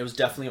opinion, it was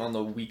definitely on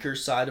the weaker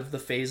side of the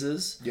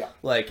phases. Yeah.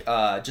 Like,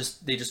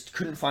 they just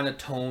couldn't find a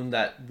tone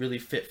that really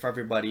fit for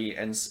everybody,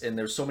 and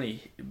there's so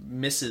many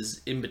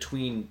misses in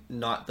between,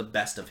 not the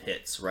best of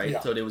hits, right? Yeah.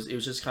 So it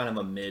was just kind of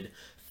a mid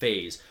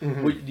phase.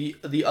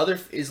 Mm-hmm. The other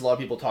phase a lot of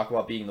people talk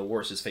about being the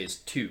worst is Phase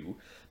 2,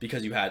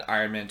 because you had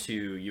Iron Man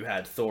 2, you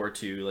had Thor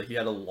 2, like you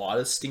had a lot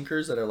of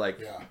stinkers that are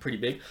pretty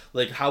big.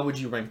 Like, how would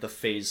you rank the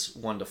Phase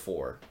 1 to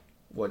 4?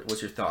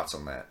 What's your thoughts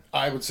on that?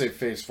 I would say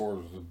Phase 4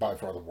 was by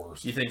far the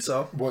worst. You think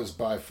so? Was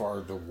by far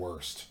the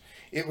worst.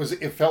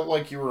 It felt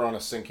like you were on a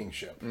sinking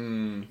ship.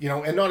 And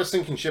not a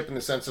sinking ship in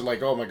the sense of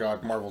like, oh my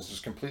god, Marvel's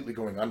just completely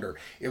going under.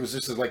 It was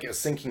just like a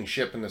sinking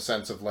ship in the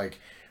sense of like,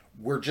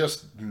 we're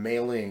just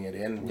mailing it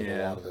in with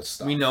a lot of this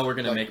stuff. We know we're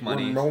going to make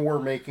money. We know we're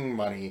making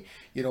money.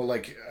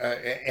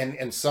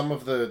 And some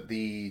of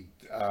the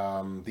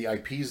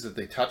IPs that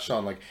they touched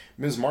on, like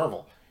Ms.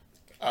 Marvel,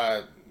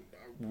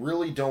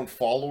 really don't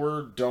follow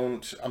her.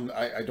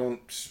 I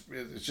don't.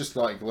 It's just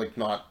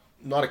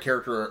not a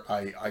character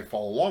I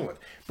follow along with.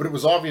 But it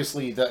was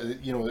obviously that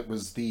it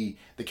was the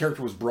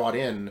character was brought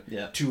in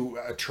to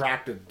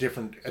attract a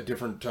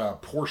different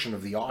portion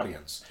of the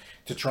audience,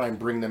 to try and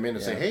bring them in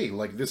and say, hey,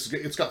 like this,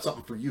 it's got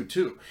something for you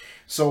too.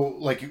 So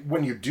like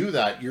when you do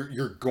that,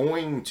 you're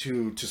going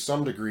to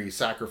some degree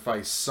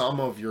sacrifice some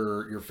of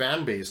your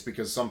fan base,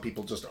 because some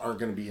people just aren't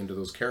going to be into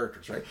those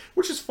characters, right?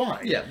 Which is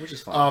fine. Yeah, which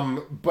is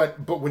fine.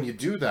 But when you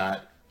do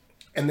that,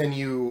 and then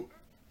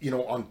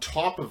on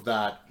top of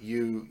that,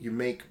 you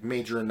make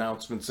major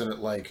announcements in it,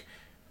 like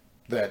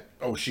that,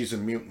 oh, she's a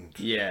mutant.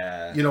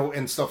 Yeah.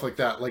 And stuff like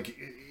that. Like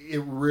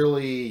it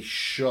really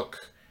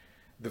shook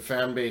the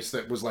fan base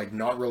that was like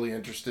not really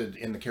interested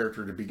in the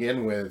character to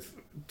begin with,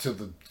 to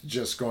the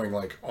just going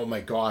like, oh my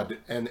god.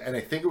 And I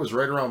think it was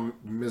right around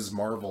Ms.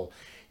 Marvel,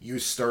 you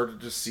started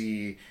to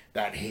see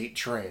that hate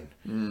train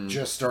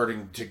just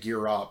starting to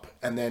gear up,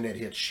 and then it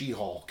hit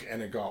She-Hulk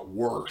and it got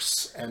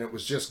worse, and it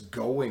was just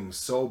going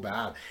so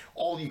bad.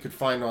 All you could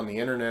find on the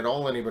internet,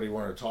 all anybody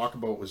wanted to talk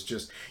about was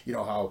just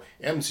how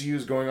MCU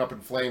is going up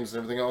in flames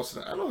and everything else.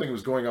 And I don't think it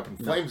was going up in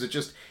flames. It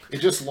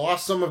just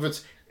lost some of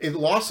its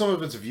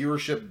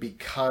viewership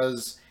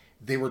because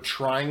they were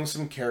trying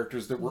some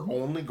characters that were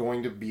only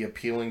going to be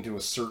appealing to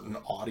a certain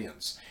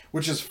audience,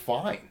 which is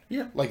fine.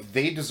 Yeah. Like,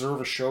 they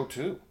deserve a show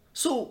too.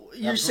 So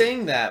you're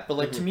saying that, but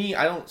like to me,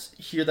 I don't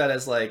hear that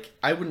as like,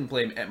 I wouldn't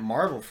blame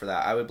Marvel for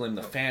that. I would blame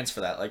the fans for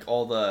that. Like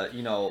all the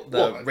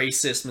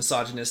racist,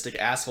 misogynistic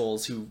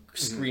assholes who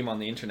scream on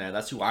the internet.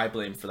 That's who I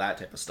blame for that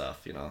type of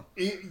stuff.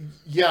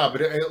 Yeah,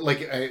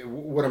 but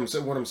what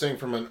I'm saying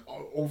from an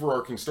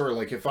overarching story,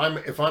 like if I'm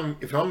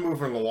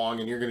moving along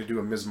and you're going to do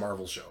a Ms.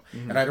 Marvel show,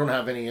 and I don't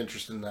have any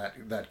interest in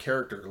that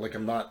character, like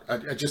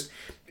I just,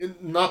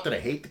 not that I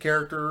hate the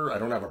character, I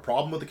don't have a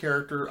problem with the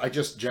character. I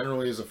just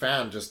generally as a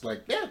fan, just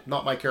like, yeah,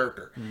 not my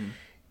character.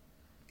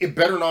 It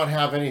better not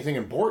have anything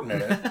important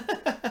in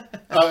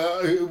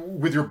it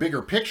with your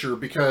bigger picture,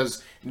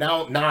 because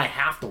now I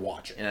have to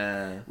watch it.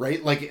 Yeah.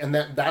 Right? Like, and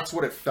that's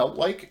what it felt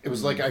like. It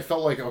was like, I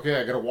felt like, okay,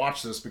 I got to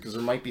watch this because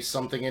there might be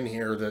something in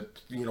here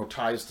that,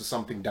 ties to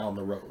something down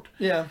the road.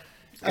 Yeah.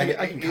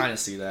 I can kind of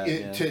see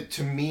that.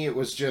 To me, it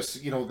was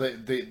just,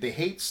 the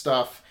hate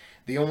stuff.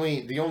 The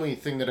only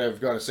thing that I've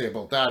got to say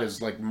about that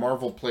is, like,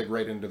 Marvel played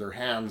right into their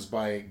hands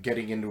by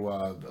getting into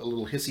a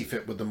little hissy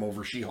fit with them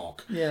over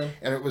She-Hulk. Yeah.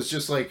 And it was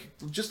just like,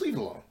 just leave it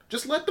alone.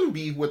 Just let them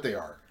be what they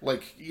are.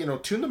 Like,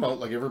 tune them out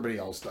like everybody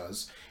else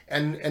does,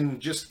 and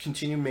just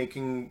continue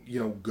making,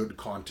 good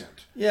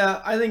content.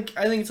 Yeah, I think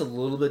it's a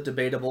little bit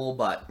debatable,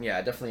 but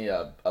yeah, definitely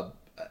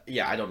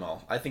yeah, I don't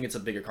know. I think it's a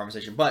bigger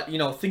conversation. But,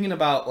 thinking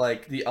about,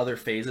 like, the other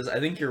phases,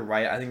 I think you're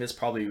right. I think this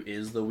probably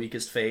is the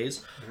weakest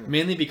phase,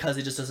 mainly because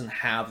it just doesn't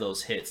have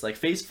those hits. Like,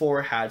 Phase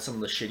 4 had some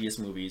of the shittiest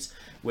movies.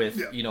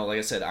 with, you know, like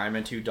I said, Iron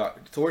Man 2,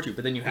 Thor 2,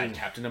 but then you had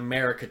Captain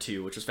America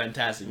 2, which was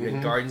fantastic. You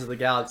had Guardians of the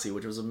Galaxy,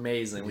 which was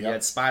amazing. You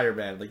had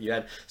Spider-Man. Like, you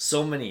had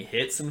so many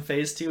hits in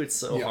Phase 2, it's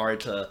so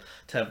hard to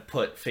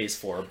put Phase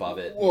 4 above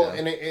it. Well,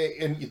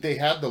 and they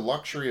had the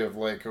luxury of,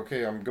 like,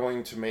 okay, I'm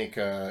going to make,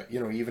 you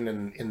know,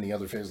 even in the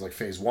other phase, like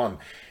Phase 1,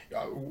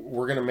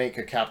 we're going to make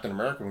a Captain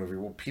America movie.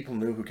 Well, people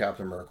knew who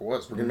Captain America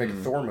was. We're going to make a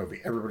Thor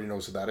movie. Everybody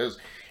knows who that is.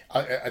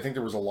 I think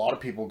there was a lot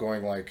of people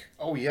going like,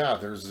 oh yeah,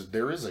 there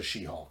is a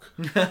She-Hulk.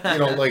 You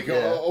know, like,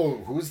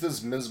 oh, who's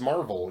this Ms.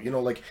 Marvel? You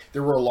know, like,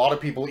 there were a lot of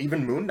people,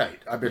 even Moon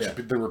Knight. I bet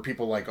you there were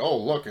people like, oh,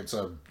 look, it's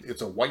a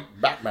white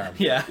Batman.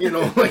 Yeah. You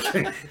know, like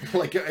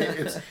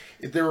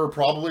there were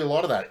probably a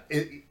lot of that.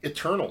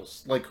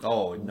 Eternals, like,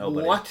 oh,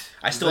 nobody. What?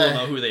 I still don't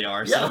know who they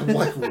are. Yeah, so.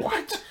 Like,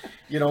 what?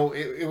 You know,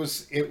 it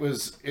was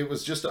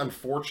just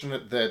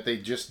unfortunate that they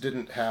just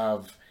didn't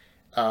have.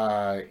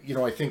 You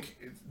know, I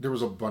think there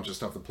was a bunch of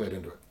stuff that played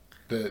into it.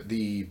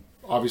 The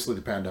obviously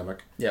the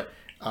pandemic. Yep.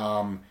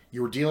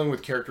 You were dealing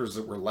with characters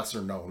that were lesser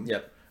known.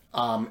 Yep.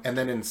 And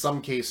then in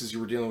some cases you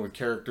were dealing with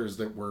characters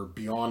that were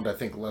beyond, I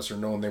think, lesser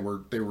known.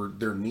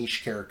 They're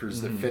niche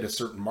characters that fit a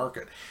certain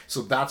market.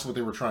 So that's what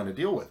they were trying to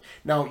deal with.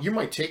 Now, you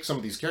might take some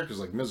of these characters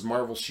like Ms.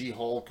 Marvel,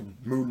 She-Hulk,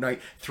 Moon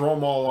Knight, throw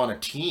them all on a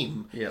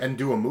team and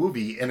do a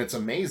movie, and it's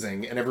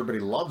amazing and everybody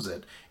loves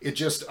it. It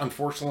just,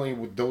 unfortunately,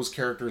 with those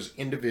characters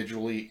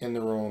individually in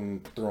their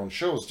own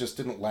shows, just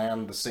didn't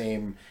land the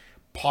same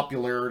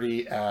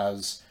popularity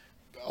as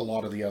a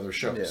lot of the other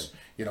shows. Yeah.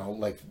 You know,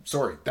 like,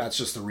 sorry, that's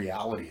just the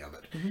reality of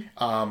it.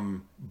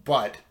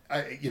 But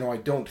I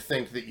don't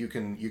think that you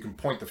can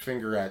point the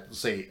finger at,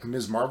 say, a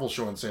Ms. Marvel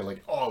show and say,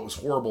 like, oh, it was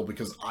horrible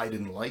because I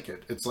didn't like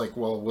it. It's like,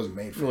 well, it wasn't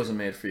made for you. It wasn't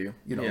made for you.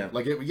 You know,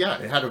 like,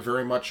 it had a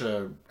very much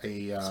a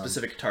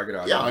specific target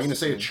audience. Yeah, I'm going to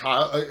say a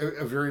child,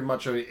 a very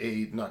much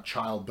a not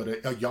child, but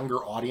a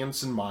younger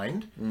audience in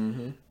mind.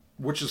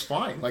 Which is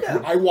fine. Like,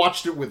 I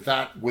watched it with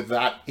that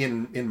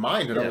in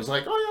mind, and I was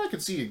like, oh yeah, I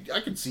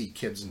could see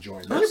kids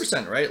enjoying this.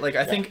 100%, right? Like,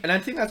 I think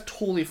that's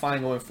totally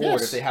fine going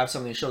forward if they have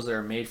some of these shows that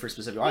are made for a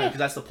specific audience, because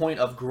that's the point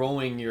of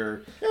growing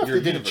your if your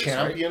they did universe, a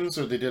Champions,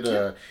 right? Or they did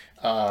a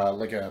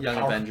like a Young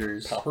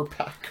Avengers power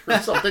pack or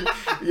something.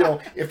 You know,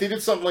 if they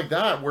did something like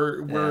that where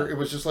it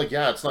was just like,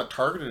 it's not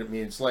targeted at me.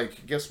 It's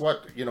like, guess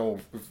what?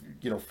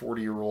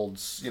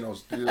 40-year-olds,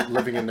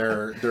 living in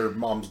their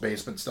mom's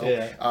basement still.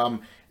 Yeah.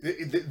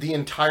 The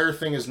entire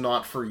thing is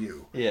not for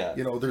you. Yeah.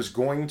 There's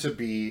going to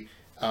be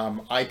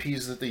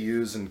IPs that they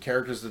use and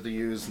characters that they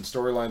use and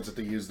storylines that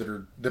they use that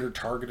are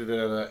targeted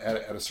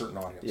at a certain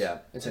audience. Yeah,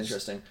 it's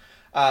interesting.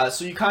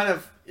 So you kind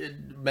of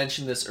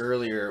mentioned this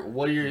earlier.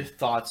 What are your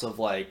thoughts of,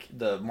 like,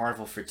 the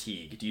Marvel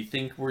fatigue? Do you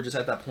think we're just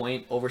at that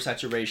point,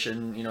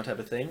 oversaturation, type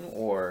of thing,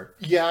 or?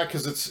 Yeah,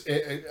 because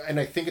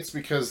and I think it's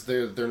because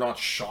they're not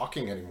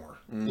shocking anymore.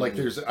 Like,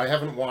 I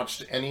haven't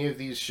watched any of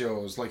these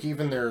shows. Like,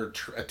 even their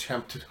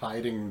attempt at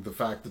hiding the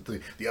fact that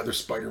the other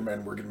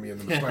Spider-Men were going to be in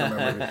the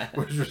Spider-Man movie,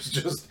 which was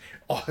just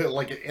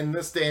like, in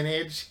this day and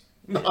age.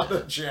 Not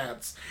a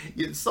chance.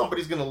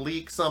 Somebody's going to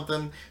leak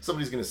something.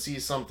 Somebody's going to see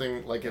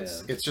something. Like,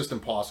 it's just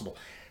impossible.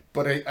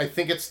 But I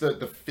think it's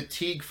the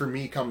fatigue for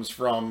me comes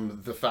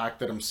from the fact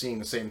that I'm seeing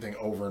the same thing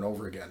over and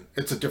over again.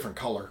 It's a different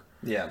color.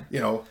 Yeah.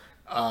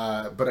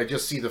 But I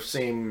just see the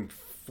same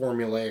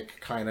formulaic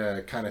kind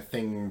of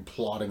thing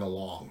plodding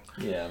along.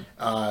 Yeah.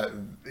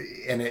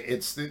 And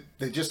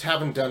they just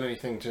haven't done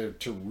anything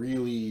to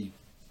really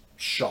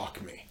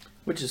shock me.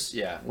 Which is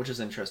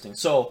interesting.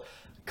 So,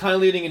 kind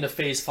of leading into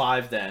Phase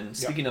 5 then,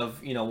 speaking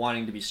of,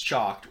 wanting to be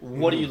shocked,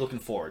 what are you looking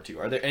forward to?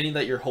 Are there any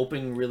that you're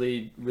hoping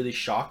really, really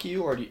shock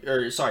you? Or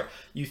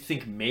you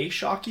think may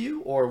shock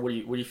you? Or what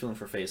are you feeling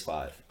for Phase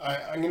 5?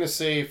 I'm going to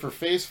say for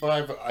Phase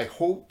 5, I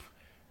hope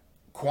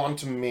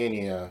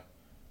Quantumania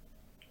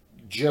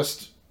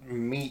just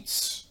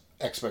meets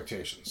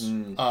expectations.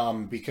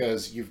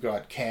 Because you've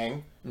got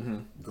Kang,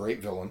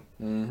 great villain.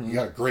 You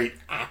got a great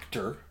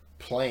actor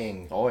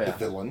playing the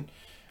villain.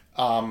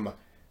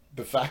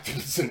 The fact that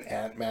it's an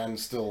Ant-Man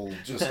still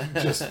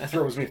just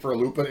throws me for a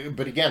loop.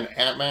 But again,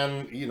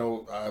 Ant-Man,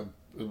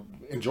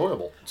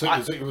 enjoyable. So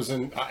I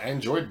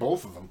enjoyed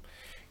both of them.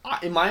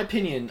 In my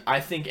opinion,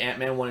 I think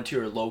Ant-Man 1 and 2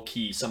 are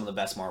low-key some of the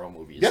best Marvel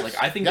movies. Yes.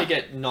 Like, I think they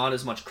get not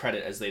as much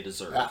credit as they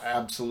deserve.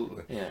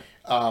 Absolutely. Yeah.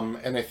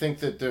 And I think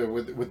that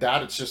with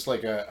that, it's just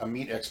like a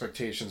meet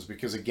expectations,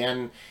 because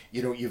again,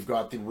 you've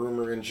got the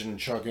rumor engine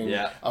chugging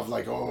of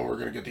like, oh, we're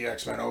gonna get the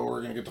X-Men, oh,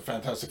 we're gonna get the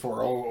Fantastic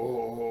Four, oh,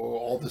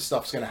 all this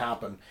stuff's gonna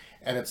happen.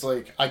 And it's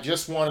like, I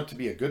just want it to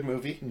be a good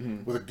movie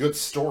with a good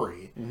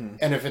story.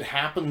 And if it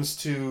happens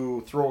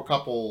to throw a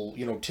couple,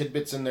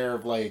 tidbits in there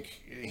of like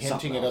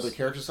hinting at other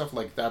character stuff,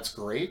 like, that's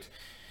great.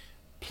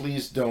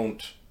 Please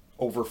don't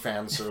over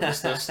fan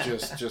service this.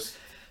 Just.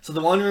 So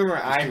the one rumor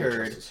I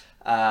heard,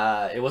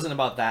 it wasn't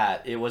about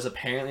that. It was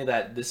apparently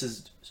that this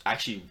is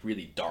actually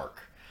really dark.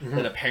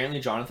 That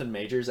apparently Jonathan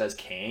Majors as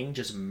Kang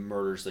just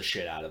murders the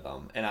shit out of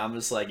them. And I'm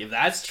just like, if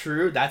that's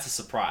true, that's a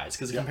surprise.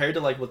 Because compared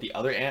to like what the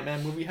other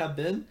Ant-Man movie have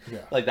been,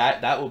 like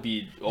that would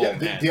be,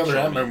 the other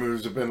Ant-Man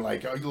movies have been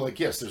like,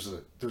 yes,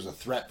 there's a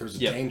threat, there's a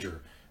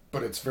danger.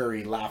 but it's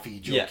very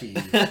laughy, jokey.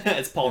 Yeah.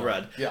 It's Paul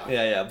Rudd.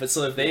 Yeah. But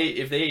so if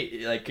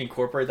they like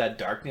incorporate that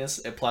darkness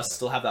and plus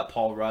still have that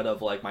Paul Rudd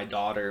of like my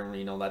daughter,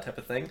 that type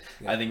of thing,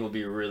 I think it will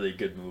be a really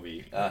good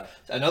movie.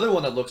 Another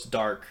one that looks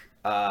dark,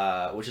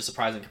 which is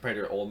surprising compared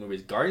to old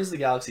movies, Guardians of the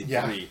Galaxy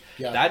 3.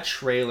 Yeah. That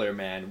trailer,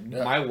 man.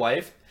 My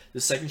wife,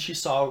 the second she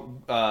saw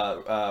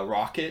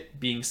Rocket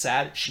being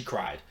sad, she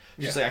cried.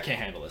 She's like, I can't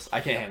handle this.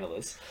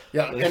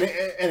 Yeah,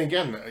 and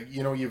again,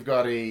 you've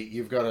got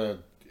a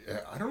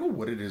I don't know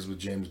what it is with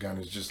James Gunn.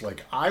 It's just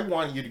like, I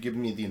want you to give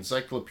me the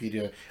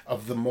encyclopedia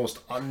of the most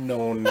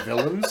unknown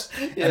villains,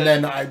 and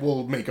then I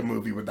will make a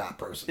movie with that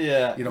person.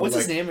 Yeah. What's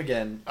his name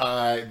again?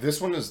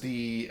 This one is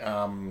the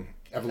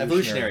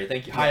Evolutionary.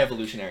 Thank you. High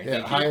Evolutionary.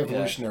 Yeah, High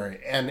Evolutionary.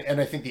 And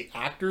I think the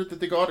actor that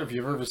they got, if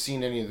you've ever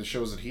seen any of the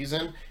shows that he's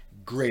in,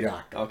 great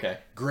actor. Okay.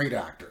 Great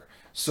actor.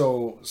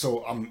 So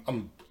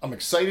I'm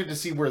excited to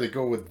see where they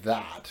go with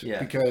that. Yeah.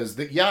 Because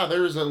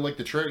there's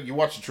the trailer. You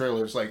watch the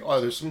trailer, it's like,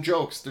 oh, there's some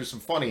jokes, there's some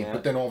funny,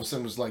 but then all of a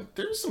sudden it's like,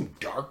 there's some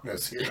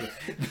darkness here.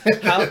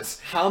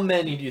 How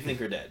many do you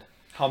think are dead?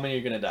 How many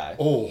are gonna die?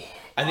 Oh,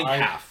 I think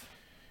half.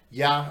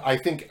 Yeah, I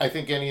think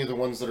any of the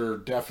ones that are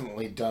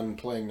definitely done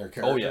playing their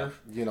character,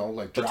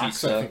 like Drax,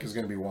 Batista. I think is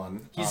going to be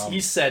one. He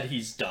said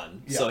he's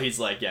done, so he's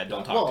like, don't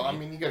talk to me. Well, I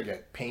mean, you got to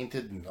get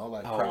painted and all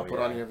that crap put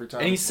on you every time.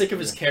 And he's sick of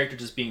his character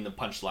just being the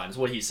punchline, is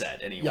what he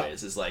said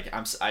anyways, is like,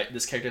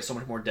 this character has so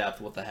much more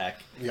depth, what the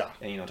heck? Yeah.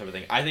 And type of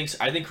thing. I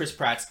think Chris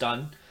Pratt's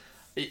done.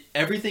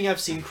 Everything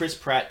I've seen Chris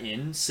Pratt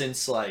in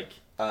since like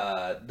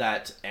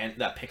that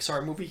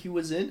Pixar movie he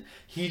was in,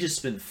 he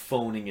just been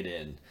phoning it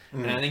in.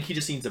 And I think he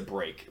just needs a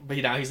break. But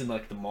now he's in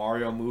like the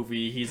Mario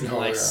movie. He's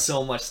in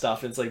so much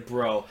stuff. And it's like,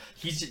 bro,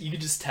 you can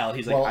just tell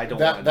he's like, I don't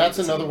want to. That's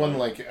another one.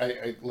 Like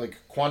I like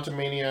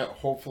Quantumania.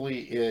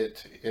 Hopefully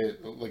it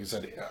like I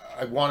said,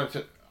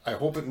 I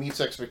hope it meets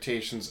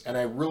expectations, and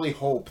I really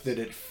hope that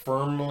it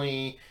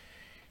firmly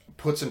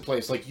puts in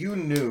place, like, you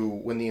knew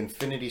when the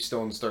Infinity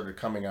Stones started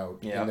coming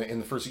out in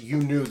the first, you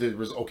knew that it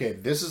was, okay,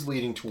 this is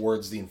leading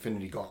towards the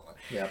Infinity Gauntlet.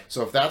 Yeah.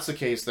 So if that's the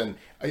case, then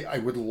I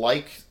would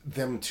like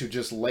them to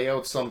just lay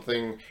out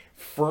something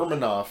firm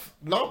enough,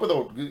 not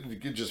without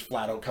just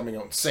flat out coming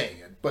out and saying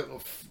it,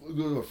 but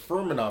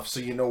firm enough so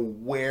you know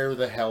where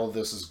the hell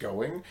this is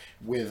going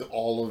with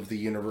all of the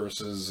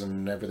universes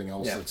and everything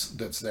else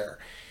that's there.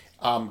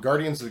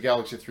 Guardians of the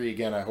Galaxy 3,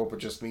 again, I hope it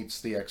just meets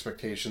the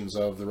expectations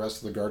of the rest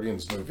of the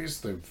Guardians movies.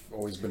 They've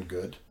always been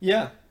good.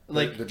 Yeah.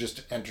 They're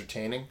just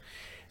entertaining.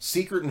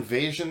 Secret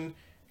Invasion,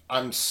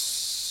 I'm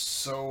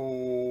so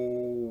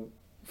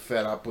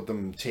fed up with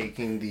them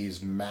taking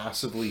these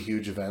massively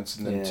huge events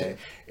and then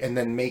and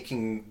then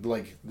making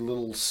like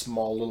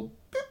small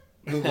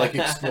like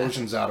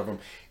explosions out of them.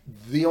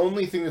 The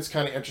only thing that's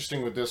kind of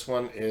interesting with this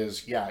one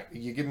is,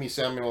 you give me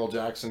Samuel L.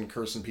 Jackson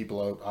cursing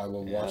people out, I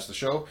will watch the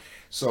show.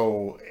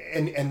 So,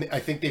 and I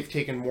think they've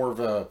taken more of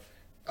a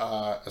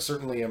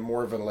certainly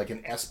more of like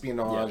an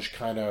espionage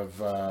kind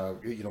of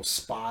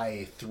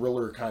spy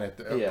thriller kind of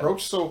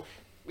approach. So,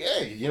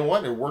 you know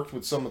what? It worked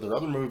with some of their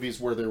other movies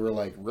where they were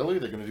like, really,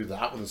 they're going to do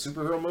that with a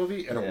superhero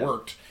movie, and it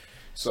worked.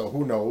 So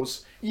who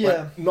knows?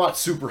 Yeah. But not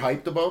super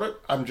hyped about it.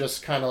 I'm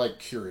just kind of like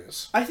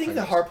curious. I think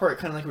the hard part,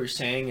 kind of like what you're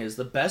saying, is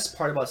the best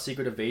part about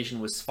Secret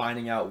Invasion was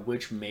finding out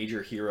which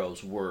major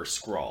heroes were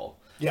Skrull.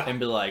 Yeah. And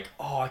be like,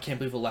 oh, I can't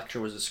believe Elektra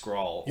was a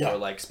Skrull, or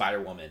like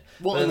Spider-Woman.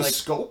 Well, and the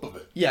scope of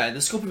it. Yeah, the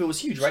scope of it was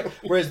huge, right?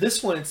 Whereas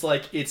this one, it's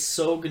like, it's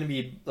so going to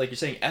be, like you're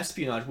saying,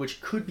 espionage, which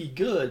could be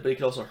good, but it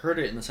could also hurt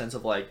it in the sense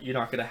of like, you're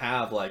not going to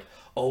have like,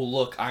 oh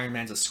look, Iron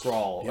Man's a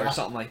Skrull or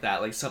something like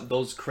that. Like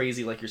those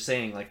crazy, like you're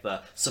saying, like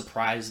the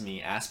surprise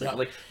me aspect.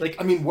 Like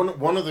I mean,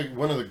 one of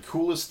the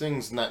coolest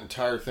things in that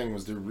entire thing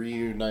was the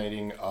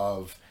reuniting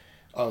of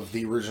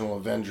the original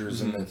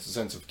Avengers in the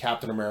sense of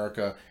Captain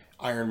America,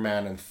 Iron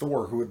Man, and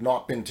Thor, who had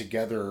not been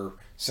together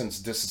since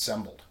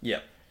Disassembled. Yeah.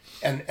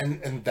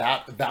 And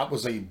that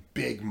was a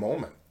big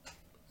moment.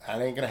 That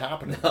ain't gonna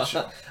happen in the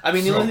show. I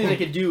mean, the only thing they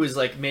could do is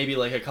like maybe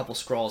like a couple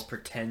Skrulls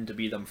pretend to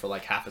be them for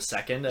like half a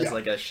second as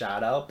like a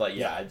shout out, but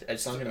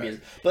it's not gonna be as.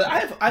 But I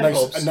have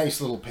hopes. A nice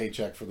little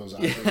paycheck for those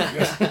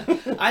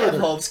actors. I have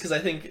hopes because I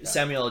think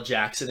Samuel L.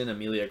 Jackson and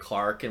Emilia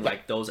Clarke and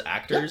like those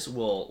actors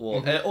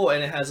will.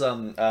 And it has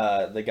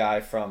the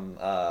guy from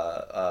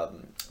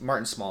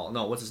Martin Small.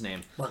 No, what's his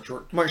name? Martin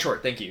Short. Martin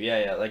Short. Thank you.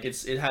 Yeah. Like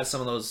it has some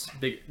of those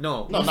big.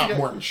 No, not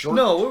Martin Short.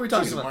 No, what were we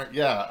talking about?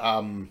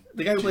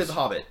 The guy who plays the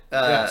Hobbit,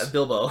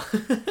 Bilbo.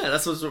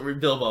 That's what's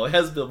Bilbo. It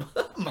has Bilbo.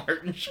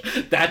 Martin.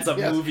 That's a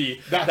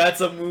movie.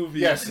 That's a movie.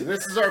 Yes,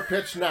 this is our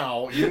pitch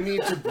now. You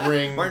need to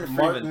bring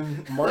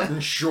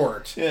Martin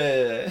Short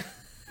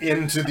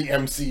into the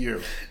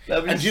MCU.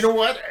 And you know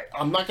what?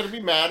 I'm not going to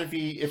be mad if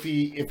he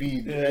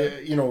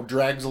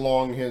drags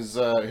along his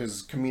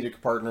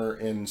comedic partner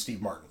in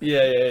Steve Martin.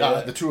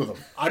 The two of them.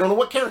 I don't know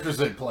what characters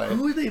they play.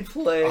 Who would they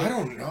play? I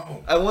don't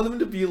know. I want them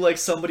to be like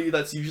somebody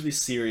that's usually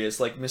serious,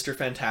 like Mr.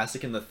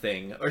 Fantastic in The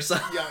Thing or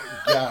something.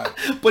 Yeah.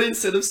 But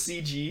instead of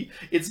CG,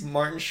 it's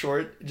Martin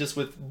Short just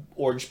with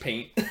orange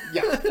paint.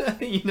 Yeah.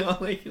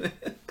 like.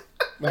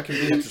 That could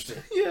be interesting.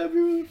 Yeah, it'd be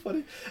really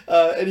funny.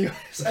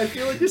 Anyways, I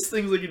feel like there's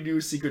things they could do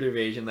with Secret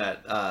Invasion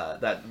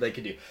that they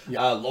could do.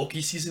 Yeah.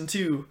 Loki season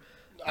 2.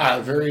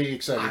 I'm very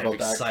excited about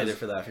that. I'm excited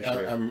for that for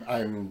sure.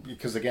 I'm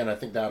because again, I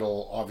think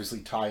that'll obviously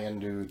tie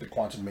into the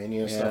Quantum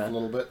Mania stuff a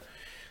little bit.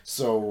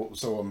 So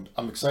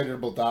I'm excited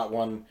about that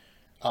one.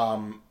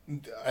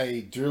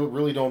 I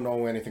really don't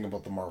know anything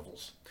about the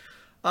Marvels.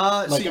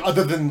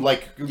 Other than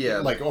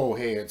oh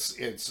hey,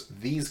 it's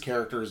these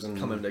characters and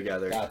coming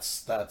together.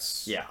 That's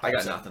I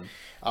got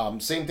nothing.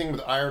 Same thing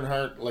with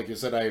Ironheart. Like I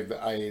said,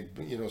 I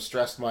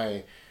stressed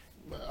my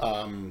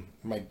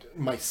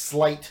my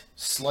slight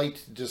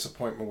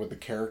disappointment with the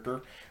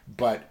character,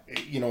 but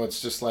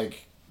it's just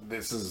like,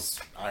 this is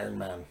Iron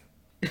Man.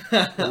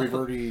 We've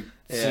already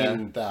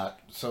seen that,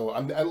 so I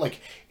like,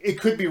 it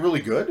could be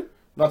really good. I'm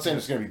not saying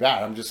it's going to be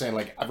bad. I'm just saying,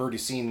 like, I've already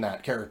seen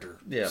that character.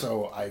 Yeah.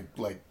 So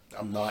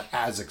I'm not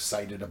as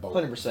excited about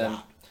 100%.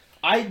 That.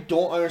 I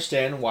don't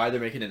understand why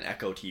they're making an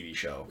Echo TV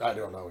show. I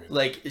don't know either.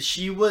 Like,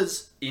 she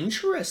was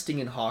interesting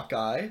in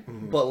Hawkeye,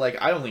 but, like,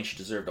 I don't think she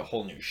deserved a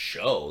whole new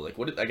show. Like,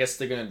 I guess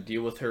they're going to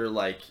deal with her,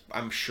 like,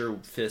 I'm sure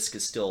Fisk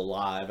is still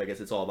alive. I guess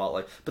it's all about,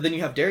 like... But then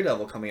you have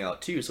Daredevil coming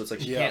out, too, so it's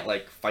like, she can't,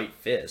 like, fight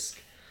Fisk.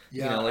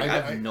 Yeah, I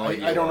have no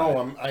idea I don't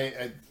know.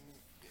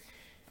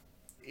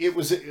 It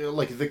was,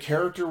 like, the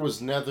character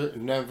was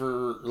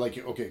never, like,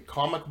 okay,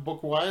 comic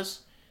book-wise,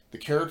 the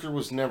character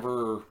was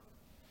never...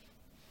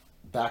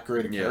 that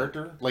great a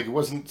character. Like, it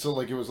wasn't so,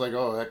 like, it was like,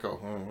 oh, Echo,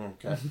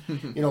 okay.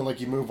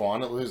 Like, you move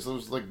on. It was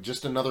like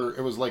just another,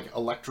 it was like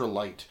Elektra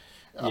Light.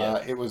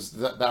 It was,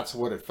 that's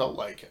what it felt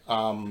like.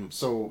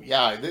 So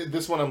yeah,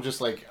 this one I'm just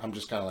kind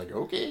of like,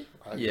 okay.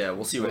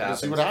 We'll see what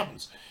happens. We'll see what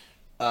happens.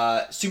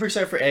 Super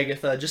excited for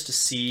Agatha, just to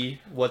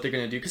see what they're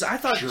gonna do, because I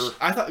thought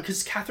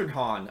because Catherine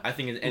Hahn, I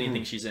think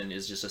anything she's in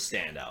is just a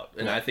standout,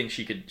 and I think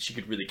she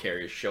could really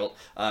carry a show.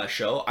 I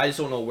just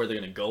don't know where they're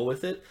gonna go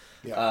with it.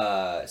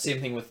 Yeah. Same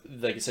thing with,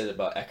 like you said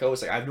about Echo.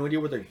 It's like, I have no idea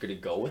where they're gonna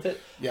go with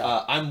it.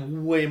 Yeah.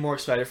 I'm way more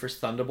excited for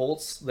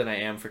Thunderbolts than I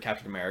am for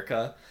Captain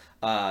America.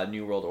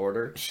 New World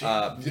Order.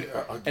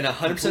 And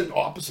 100%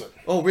 opposite.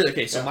 Oh, really?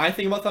 Okay, so my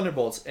thing about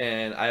Thunderbolts,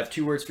 and I have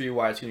 2 words for you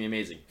why it's going to be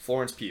amazing.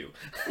 Florence Pugh.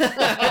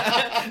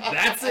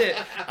 That's it.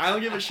 I don't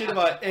give a shit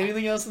about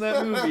anything else in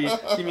that movie.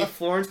 Give me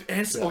Florence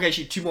and okay,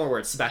 actually 2 more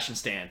words. Sebastian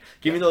Stan.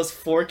 Give me those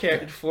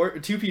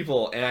 2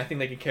 people, and I think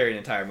they can carry an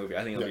entire movie.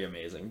 I think it'll be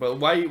amazing. But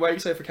why are you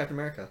excited for Captain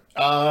America?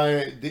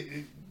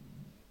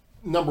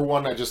 Number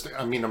one,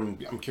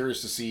 I'm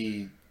curious to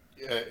see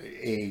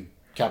a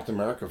Captain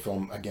America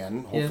film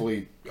again.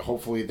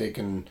 Hopefully they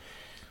can,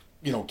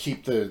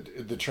 keep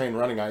the train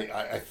running.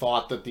 I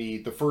thought that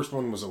the first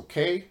one was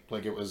okay.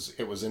 Like, it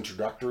was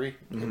introductory.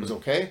 It was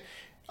okay.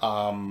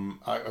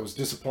 I was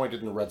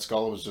disappointed in Red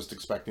Skull. I was just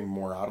expecting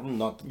more out of him.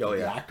 Not that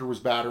the actor was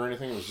bad or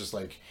anything. It was just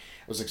like,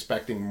 I was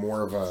expecting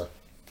more of a,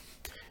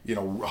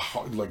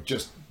 like,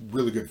 just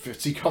really good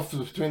fisticuffs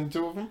between the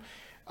two of them.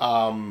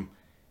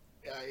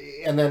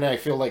 And then I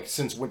feel like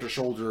since Winter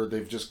Soldier,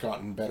 they've just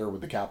gotten better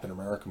with the Captain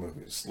America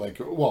movies. Like,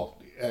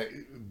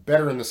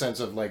 better in the sense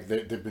of, like,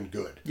 they've been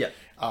good. Yeah.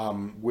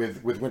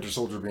 With Winter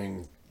Soldier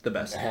being the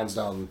best, hands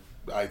down,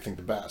 I think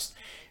the best.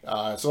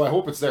 So I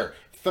hope it's there.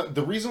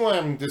 The reason why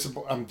I'm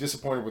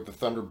disappointed with the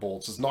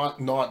Thunderbolts is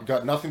not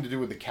got nothing to do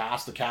with the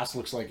cast. The cast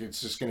looks like it's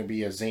just going to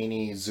be a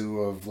zany zoo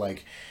of,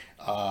 like,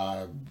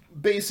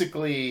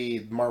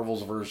 basically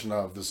Marvel's version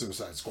of the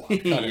Suicide Squad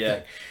kind of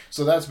thing.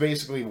 So that's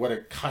basically what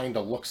it kind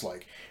of looks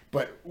like.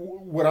 But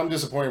what I'm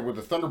disappointed with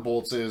the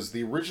Thunderbolts is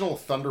the original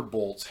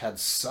Thunderbolts had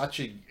such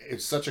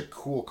a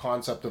cool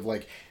concept of,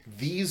 like,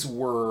 these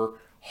were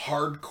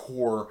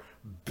hardcore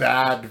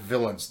bad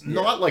villains,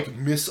 not like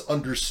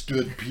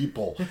misunderstood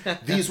people.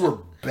 These were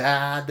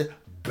bad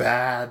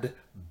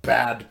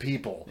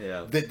people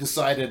that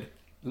decided,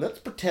 let's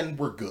pretend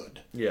we're good.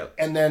 Yeah.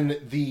 And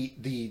then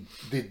the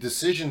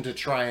decision to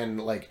try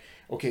and, like,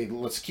 okay,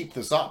 let's keep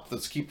this up,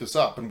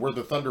 and we're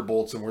the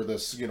Thunderbolts, and we're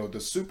this, the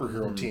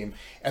superhero team,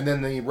 and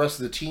then the rest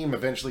of the team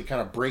eventually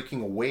kind of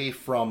breaking away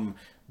from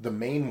the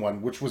main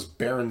one, which was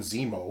Baron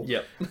Zemo.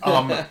 Yep.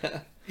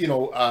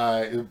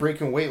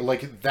 Breaking away,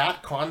 like,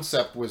 that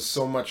concept was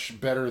so much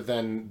better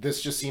than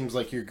this. Just seems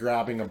like you're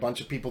grabbing a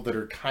bunch of people that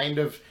are kind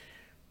of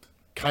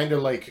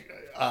like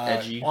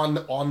edgy,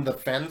 on the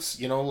fence,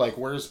 like,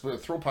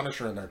 throw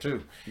Punisher in there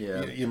too.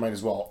 Yeah, you might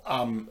as well.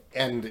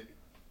 And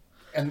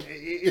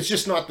it's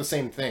just not the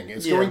same thing.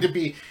 It's going to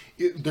be,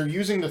 they're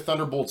using the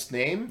Thunderbolts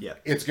name. Yeah,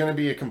 it's going to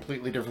be a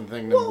completely different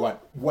thing than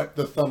what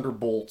the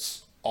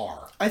Thunderbolts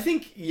are. I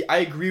think I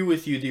agree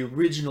with you. The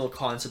original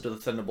concept of the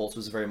Thunderbolts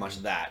was very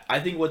much that. I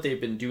think what they've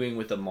been doing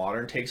with the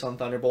modern takes on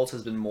Thunderbolts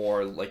has been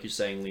more, like you're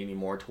saying, leaning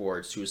more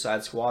towards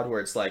Suicide Squad,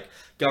 where it's like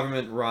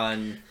government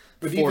run,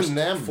 but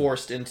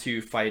forced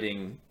into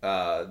fighting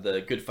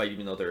the good fight,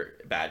 even though they're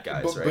bad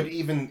guys, right?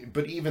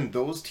 But even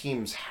those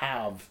teams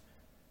have,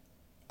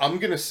 I'm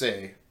gonna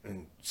say,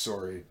 and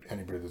sorry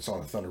anybody that's on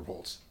the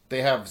Thunderbolts,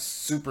 they have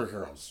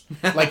superheroes,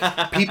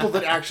 like people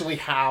that actually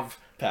have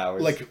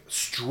powers. Like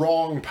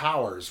strong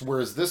powers,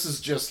 whereas this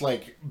is just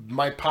like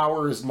my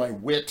power is my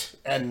wit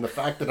and the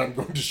fact that I'm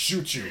going to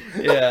shoot you.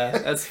 Yeah,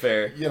 that's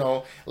fair. You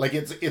know, like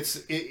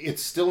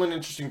it's still an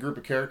interesting group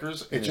of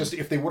characters. It just,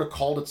 if they would have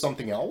called it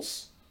something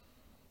else.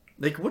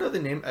 Like, what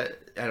other name? I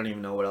don't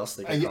even know what else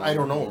they could call I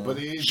don't know, but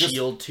it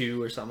Shield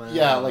 2 or something.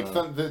 Yeah, like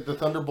the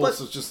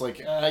Thunderbolts is just like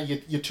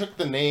you took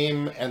the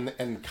name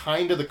and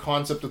kind of the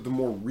concept of the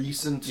more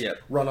recent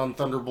run on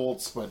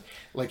Thunderbolts, but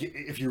like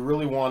if you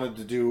really wanted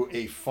to do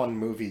a fun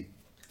movie,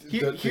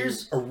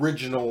 the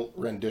original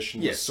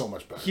rendition is so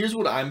much better. Here's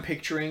what I'm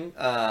picturing,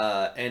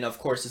 and of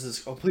course this is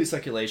complete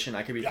speculation.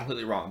 I could be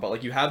completely wrong, but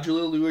like you have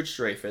Julia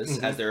Louis-Dreyfus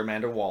as their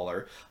Amanda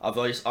Waller.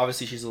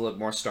 Obviously, she's a little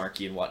more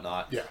snarky and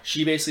whatnot. Yeah.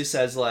 She basically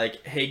says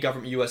like, "Hey,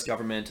 U.S.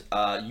 government,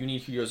 you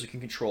need heroes you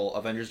can control.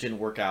 Avengers didn't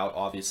work out,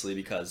 obviously,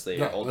 because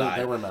they all died.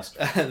 They were messed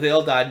up. They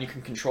all died, and you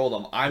can control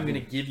them. I'm going to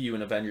give you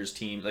an Avengers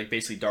team, like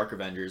basically Dark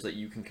Avengers, that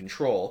you can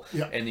control,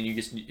 and then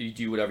you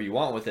do whatever you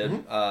want with it.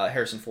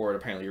 Harrison Ford,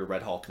 apparently, you're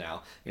Red Hulk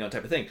now."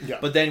 Type of thing. Yeah.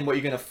 But then what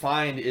you're gonna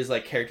find is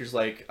like characters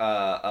like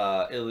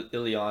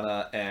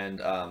Ileana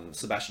and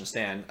Sebastian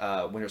Stan,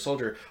 Winter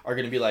Soldier, are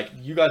gonna be like,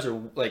 you guys are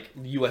like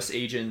U.S.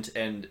 agent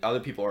and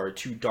other people are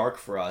too dark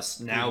for us.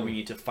 Now we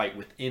need to fight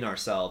within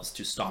ourselves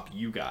to stop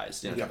you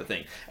guys, type of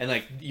thing. And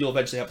like you'll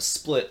eventually have a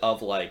split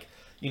of like,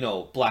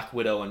 Black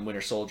Widow and Winter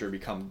Soldier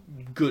become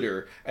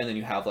gooder, and then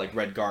you have like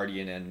Red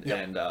Guardian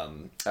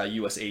and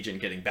U.S.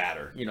 Agent getting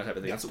badder, type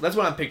of thing. That's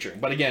what I'm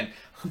picturing. But again,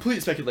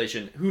 complete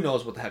speculation. Who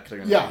knows what the heck they're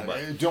gonna do?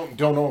 But don't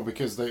know,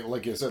 because they,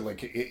 like I said,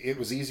 like it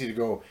was easy to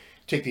go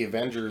take the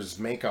Avengers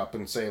makeup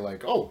and say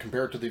like, oh,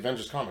 compared to the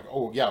Avengers comic,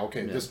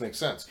 this makes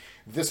sense.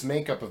 This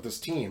makeup of this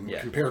team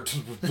compared to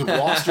the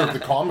roster of the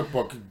comic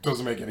book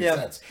doesn't make any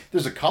sense.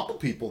 There's a couple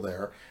people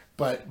there,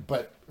 but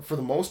for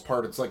the most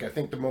part, it's like I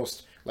think the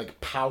most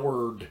like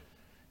powered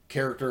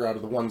character out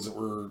of the ones that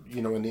were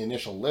in the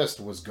initial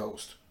list was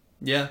Ghost.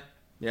 Yeah.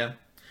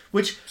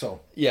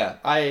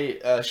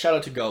 I shout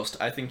out to Ghost.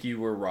 I think you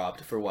were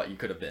robbed for what you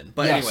could have been.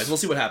 But anyways, we'll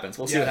see what happens.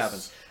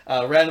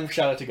 Random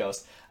shout out to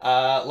Ghost.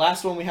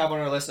 Last one we have on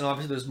our list, and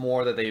obviously there's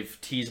more that they've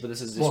teased, but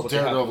this is just what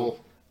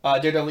Daredevil.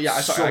 Daredevil. Yeah,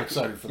 so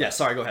excited for that. Yeah,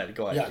 sorry. Go ahead.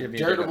 Yeah,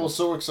 Daredevil.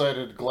 So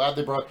excited. Glad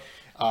they brought.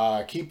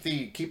 Keep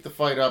the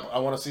fight up. I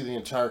want to see the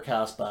entire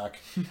cast back.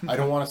 I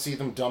don't want to see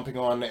them dumping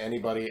on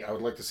anybody. I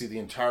would like to see the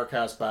entire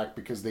cast back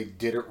because they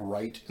did it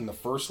right in the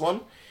first one,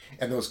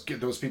 and those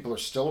people are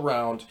still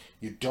around.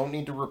 You don't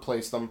need to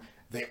replace them.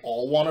 They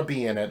all want to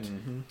be in it.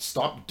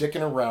 Stop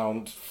dicking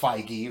around,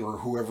 Feige or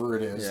whoever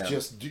it is.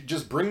 Yeah.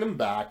 Just bring them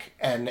back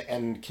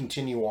and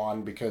continue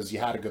on because you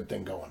had a good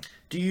thing going.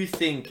 Do you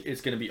think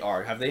it's going to be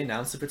R? Have they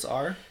announced if it's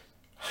R?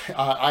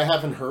 I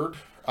haven't heard.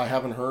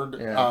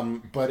 Yeah.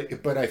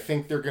 But I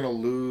think they're gonna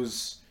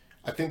lose.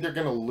 I think they're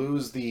gonna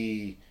lose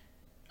the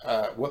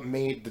what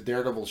made the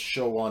Daredevil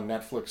show on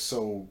Netflix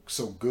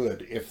so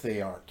good if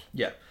they aren't.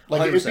 Yeah.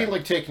 Like 100%. It'd be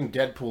like taking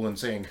Deadpool and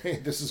saying, "Hey,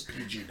 this is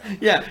PG now."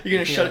 Yeah,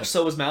 you're gonna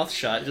sew his mouth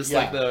shut, just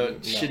like the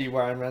shitty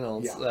Ryan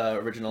Reynolds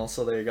original.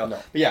 So there you go. No.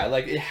 But yeah,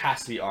 like it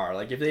has to be R.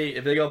 Like if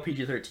they go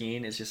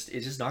PG-13, it's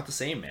just not the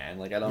same, man.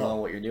 Like I don't know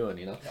what you're doing,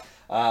 Yeah.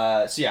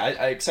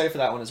 I'm excited for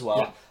that one as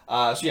well.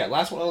 Yeah.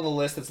 Last one on the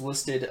list that's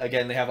listed.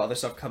 Again, they have other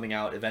stuff coming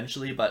out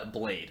eventually, but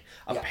Blade.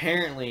 Yeah.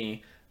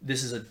 Apparently,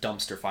 this is a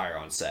dumpster fire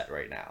on set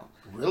right now.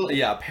 Really?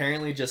 Yeah,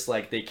 apparently just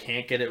like they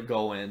can't get it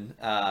going.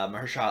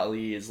 Mahershala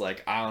Ali is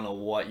like, I don't know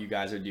what you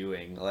guys are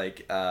doing.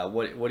 Like,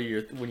 what are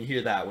your, when you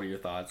hear that, what are your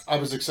thoughts? I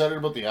was excited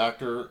about the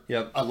actor.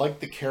 Yep. I liked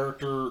the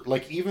character.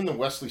 Like even the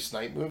Wesley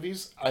Snipes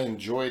movies, I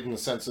enjoyed in the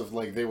sense of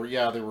like they were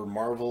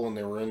Marvel and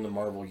they were in the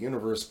Marvel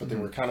universe, but they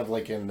were kind of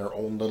like in their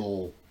own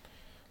little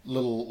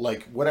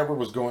like whatever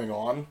was going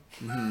on,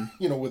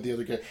 with the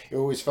other guy. It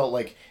always felt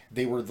like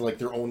they were like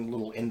their own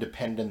little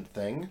independent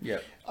thing. Yeah.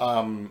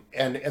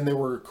 And they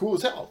were cool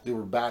as hell. They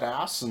were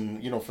badass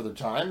and for their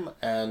time,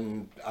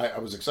 and I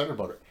was excited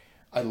about it.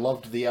 I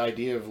loved the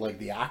idea of like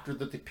the actor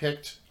that they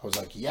picked. I was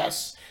like,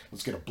 yes,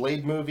 let's get a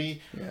Blade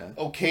movie. Yeah.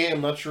 Okay,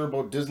 I'm not sure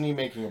about Disney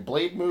making a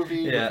Blade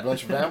movie with a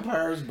bunch of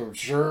vampires, but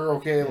sure,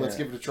 okay, let's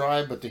give it a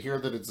try. But to hear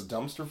that it's a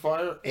dumpster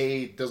fire,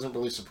 doesn't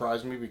really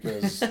surprise me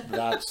because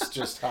that's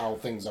just how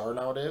things are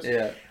nowadays.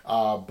 Yeah.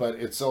 But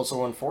it's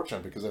also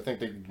unfortunate because I think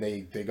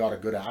they got a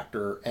good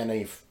actor and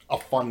a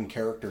fun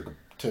character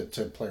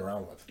to play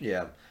around with.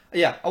 Yeah.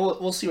 Yeah,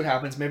 we'll see what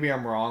happens. Maybe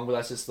I'm wrong, but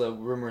that's just the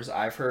rumors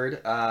I've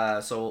heard.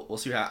 So we'll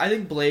see I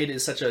think Blade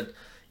is such a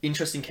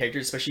interesting character,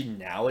 especially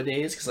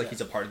nowadays, because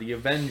he's a part of the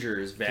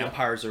Avengers.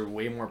 Vampires are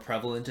way more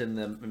prevalent in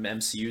the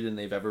MCU than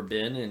they've ever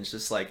been, and it's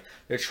just like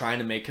they're trying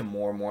to make him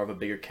more and more of a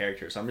bigger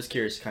character. So I'm just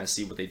curious to kind of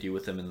see what they do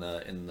with him in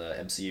the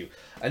MCU.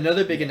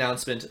 Another big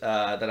announcement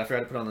that I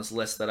forgot to put on this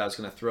list that I was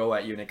going to throw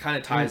at you, and it kind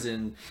of ties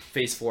in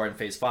Phase 4 and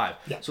Phase 5.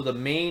 Yeah. So the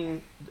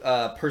main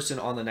person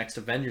on the next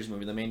Avengers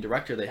movie, the main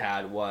director they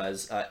had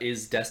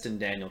is Destin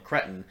Daniel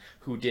Cretton,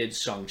 who did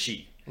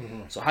Shang-Chi.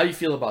 So how do you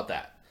feel about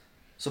that?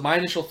 So my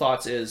initial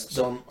thoughts is...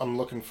 So I'm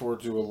looking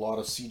forward to a lot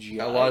of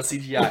CGI. A lot of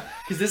CGI.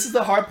 Because this is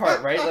the hard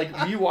part, right? Like,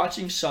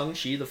 rewatching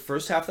Shang-Chi, the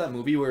first half of that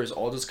movie where it's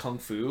all just kung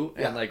fu,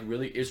 and like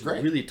really, it's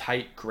really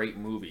tight, great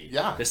movie.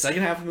 Yeah. The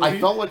second half of the movie...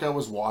 I felt like I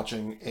was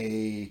watching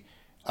a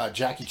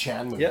Jackie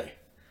Chan movie. Yep.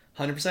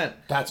 100%.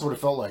 That's what it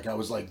felt like. I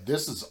was like,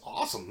 this is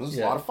awesome. This is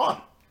a lot of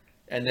fun.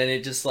 And then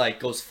it just like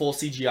goes full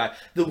CGI.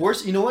 The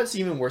worst, you know what's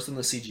even worse than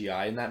the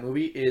CGI in that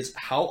movie is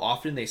how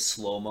often they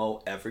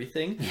slow-mo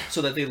everything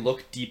so that they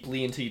look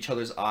deeply into each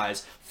other's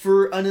eyes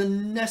for an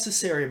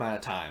unnecessary amount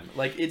of time.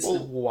 Like, it's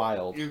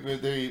wild.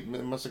 They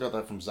must have got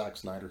that from Zack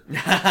Snyder.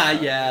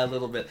 Yeah, a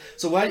little bit.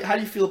 So how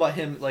do you feel about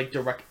him, like,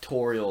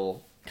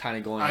 directorial kind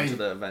of going into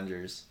the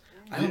Avengers?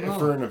 I don't know.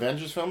 For an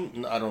Avengers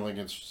film, I don't think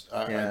it's...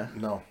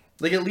 no.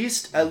 Like, at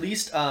least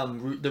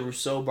the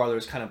Russo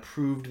brothers kind of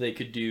proved they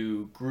could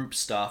do group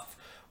stuff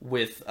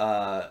with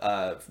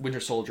Winter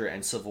Soldier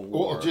and Civil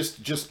War. Well,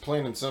 just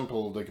plain and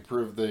simple, they could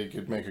prove they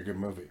could make a good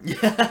movie.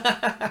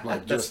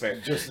 Like, that's fair.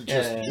 Just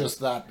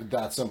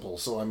that simple.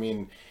 So I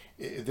mean,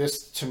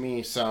 this to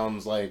me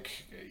sounds like,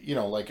 you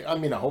know, like, I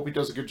mean, I hope he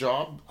does a good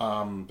job.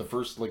 The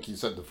first, like you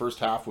said, the first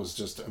half was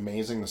just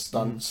amazing. The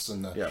stunts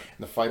and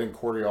the fighting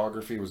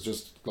choreography was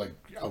just like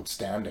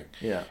outstanding.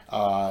 Yeah.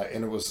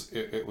 And it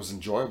was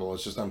enjoyable.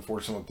 It's just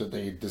unfortunate that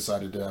they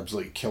decided to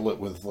absolutely kill it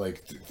with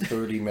like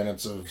 30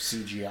 minutes of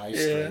CGI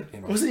straight.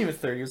 You know? It wasn't even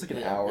 30. It was like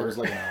an hour. It was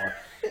like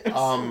an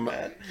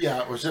hour.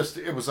 Yeah, it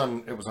was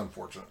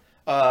unfortunate.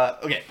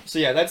 Okay, so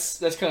yeah, that's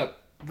kind of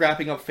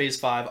wrapping up Phase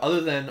 5.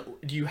 Other than,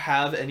 do you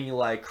have any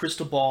like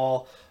crystal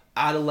ball,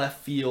 out of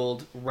left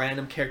field,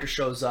 random character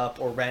shows up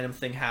or random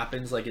thing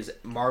happens? Like,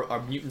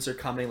 are mutants are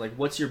coming? Like,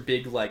 what's your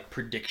big like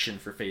prediction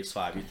for Phase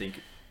 5? You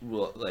think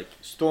will like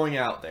throwing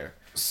out there?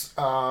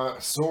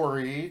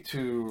 Sorry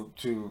to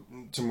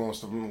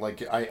most of them.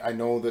 Like, I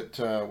know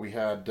that we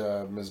had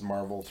Ms.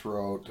 Marvel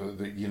throw out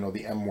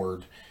the M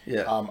word.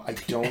 Yeah.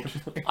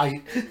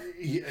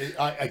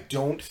 I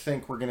don't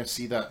think we're gonna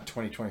see that in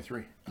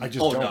 2023. I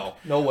just don't.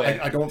 No way.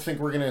 I don't think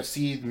we're gonna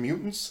see the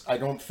mutants. I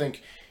don't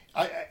think.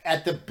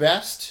 At the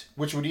best,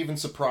 which would even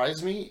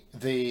surprise me,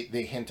 they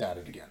hint at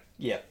it again.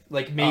 Yeah,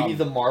 like maybe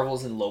the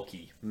Marvels and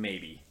Loki,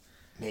 maybe.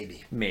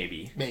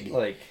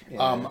 Like,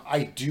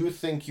 I do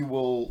think you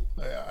will,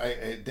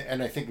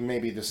 and I think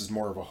maybe this is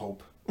more of a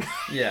hope.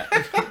 Yeah.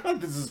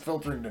 This is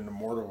filtering into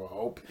more of a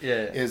hope.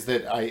 Yeah. Is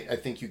that I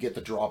think you get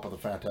the drop of the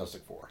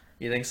Fantastic Four.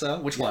 You think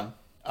so? Which one?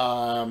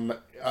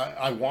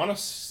 I want to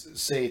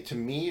say, to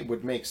me, it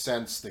would make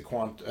sense the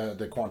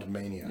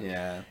Quantumania.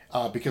 Yeah.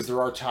 Because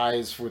there are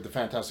ties for the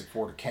Fantastic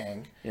Four to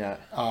Kang. Yeah.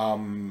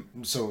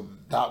 So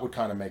that would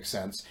kind of make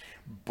sense.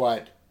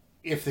 But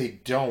if they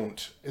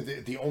don't,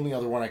 the only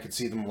other one I could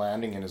see them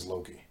landing in is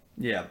Loki.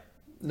 Yeah.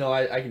 No,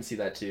 I can see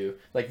that too.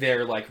 Like,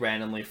 they're like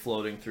randomly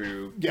floating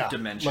through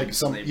dimensions. Like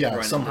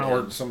somehow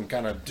or some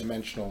kind of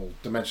dimensional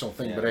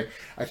thing. Yeah. But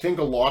I think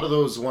a lot of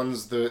those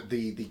ones,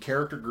 the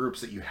character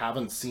groups that you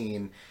haven't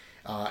seen,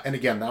 and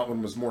again, that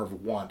one was more of a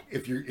want.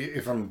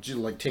 If I'm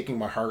like taking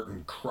my heart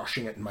and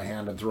crushing it in my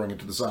hand and throwing it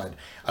to the side,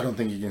 I don't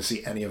think you're going to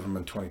see any of them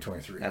in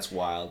 2023. That's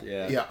wild.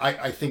 Yeah. Yeah,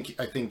 I think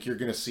you're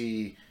going to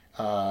see.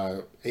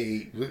 I'm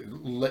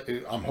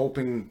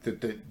hoping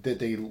that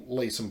they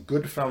lay some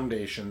good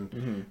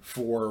foundation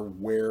for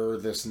where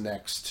this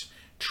next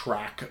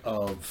track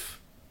of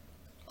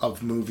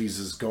movies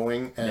is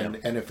going,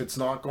 and if it's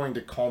not going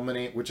to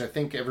culminate, which I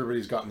think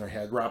everybody's gotten their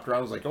head wrapped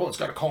around, it's like, it's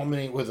got to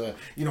culminate with a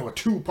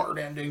 2-part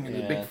ending and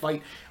a big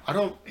fight. I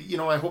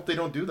hope they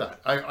don't do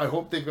that. I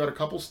hope they've got a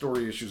couple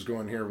story issues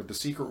going here with the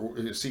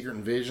secret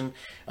invasion.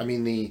 I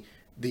mean,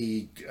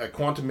 the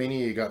Quantumania,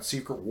 you got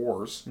Secret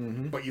Wars,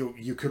 but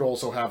you could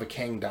also have a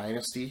Kang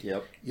Dynasty,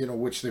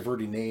 which they've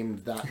already named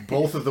that,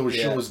 both of those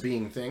shows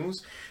being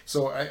things.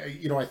 So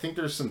I think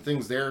there's some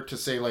things there to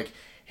say, like,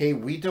 hey,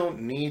 we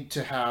don't need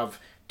to have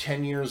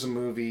 10 years of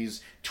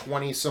movies,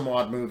 20 some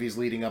odd movies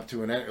leading up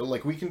to an end.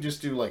 Like, we can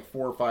just do like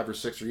 4 or 5 or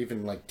 6 or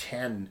even like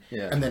 10,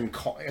 and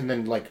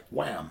then like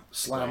wham,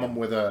 slam them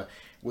with a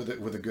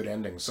good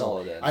ending.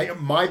 So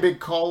my big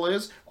call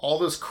is all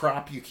this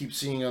crap you keep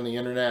seeing on the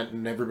internet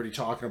and everybody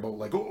talking about,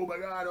 like, oh my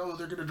god,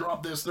 they're gonna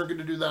drop this, they're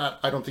gonna do that.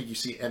 I don't think you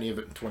see any of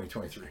it in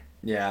 2023.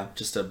 Yeah,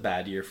 just a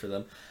bad year for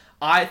them.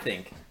 I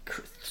think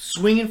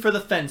swinging for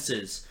the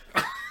fences.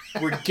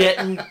 We're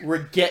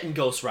getting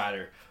Ghost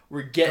Rider.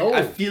 We're getting.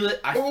 I feel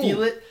it. I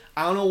feel it.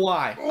 I don't know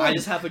why. I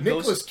just have a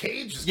Nicolas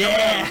Cage. Is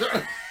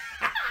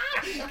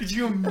Could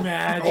you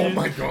imagine? Oh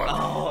my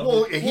god.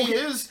 Well, he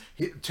is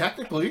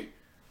technically.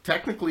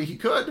 Technically, he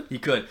could. He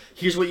could.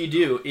 Here's what you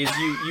do: is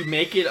you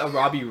make it a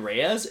Robbie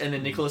Reyes, and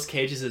then Nicolas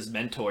Cage is his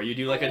mentor. You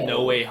do like a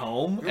No Way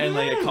Home and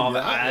like a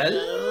combat.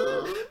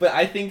 But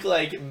I think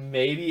like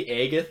maybe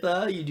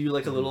Agatha. You do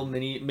like a little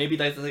mini. Maybe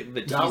that's like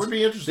the teaser. That would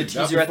be interesting.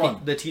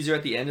 The teaser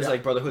at the end is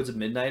like Brotherhoods of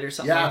Midnight or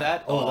something like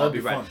that. Oh, that'd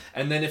be fun.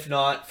 And then if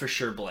not, for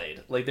sure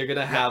Blade. Like they're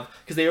gonna have,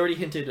 because they already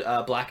hinted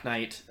Black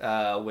Knight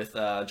with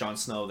Jon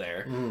Snow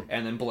there,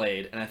 and then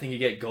Blade, and I think you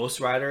get Ghost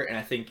Rider, and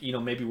I think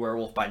maybe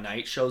Werewolf by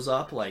Night shows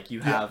up. Like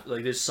you have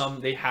like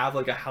they have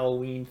like a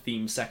Halloween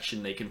theme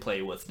section they can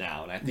play with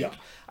now, and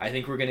I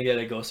think we're gonna get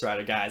a Ghost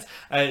Rider, guys.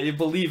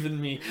 Believe in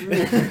me.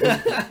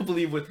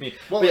 Believe with me.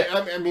 Well,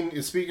 I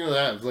mean, speaking of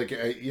that, like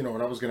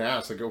when I was going to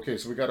ask, like, okay,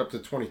 so we got up to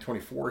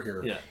 2024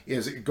 here. Yeah.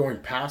 Is it going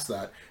past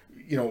that?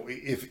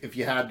 If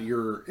you had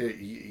your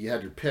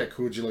pick,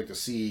 who would you like to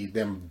see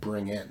them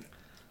bring in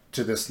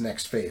to this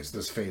next phase,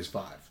 this phase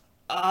 5?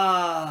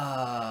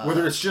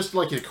 Whether it's just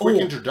like a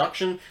quick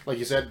introduction, like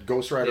you said,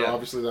 Ghost Rider,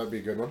 obviously that would be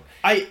a good one.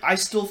 I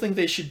still think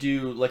they should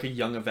do like a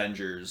Young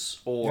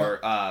Avengers or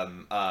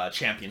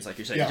Champions, like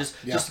you're saying.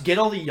 Just get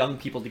all the young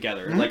people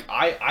together. Like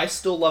I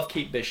still love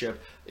Kate Bishop.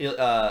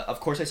 Of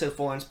course, I said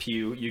Florence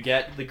Pugh. You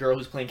get the girl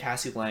who's playing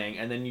Cassie Lang,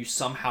 and then you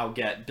somehow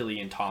get Billy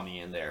and Tommy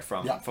in there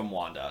from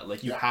Wanda.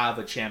 Like you have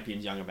a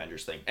Champions Young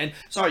Avengers thing. And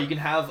sorry, you can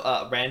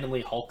have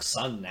randomly Hulk's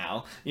son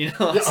now.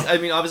 I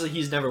mean, obviously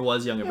he's never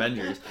was Young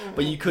Avengers,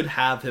 but you could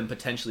have him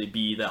potentially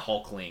be the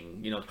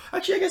Hulkling.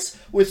 Actually, I guess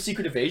with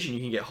Secret Invasion you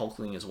can get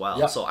Hulkling as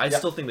well. So I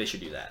still think they should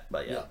do that.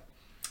 But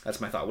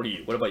that's my thought.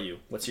 What about you?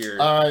 What's your...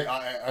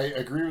 I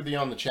agree with you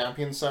on the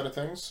Champions side of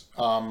things.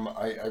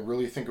 I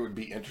really think it would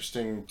be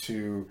interesting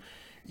to,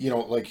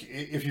 like,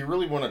 if you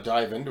really want to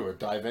dive into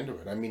it.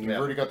 I mean, you've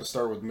already got to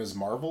start with Ms.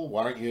 Marvel.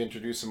 Why don't you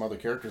introduce some other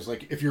characters?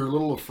 Like, if you're a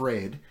little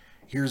afraid,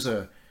 here's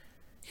a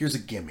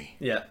gimme.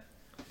 Yeah.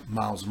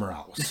 Miles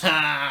Morales.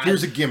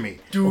 Here's a gimme.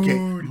 Dude. Okay,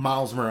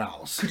 Miles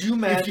Morales. Could you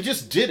imagine? If you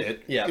just did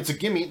it, it's a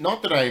gimme.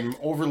 Not that I'm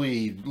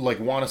overly, like,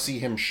 want to see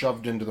him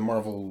shoved into the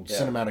Marvel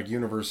Cinematic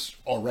Universe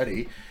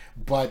already,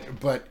 but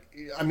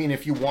I mean,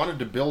 if you wanted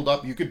to build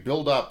up, you could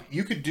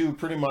do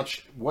pretty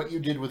much what you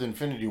did with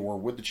Infinity War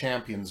with the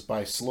Champions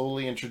by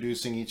slowly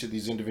introducing each of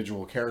these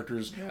individual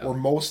characters, or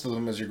most of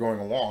them as you're going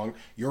along.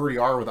 You already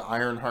are with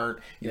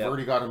Ironheart. You've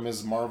already got a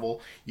Ms.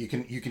 Marvel. You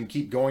can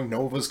keep going.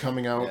 Nova's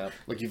coming out.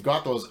 Like, you've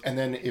got those. And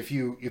then if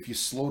you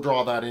slow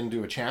draw that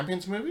into a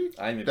Champions movie,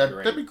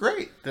 that'd be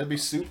great. That'd be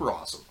super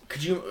awesome.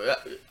 Could you...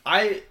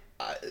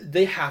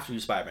 they have to do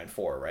Spider-Man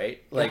 4,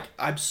 right? Like,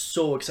 I'm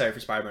so excited for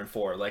Spider-Man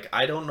 4. Like,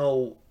 I don't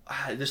know...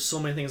 There's so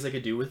many things they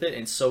could do with it,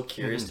 and so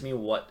curious to me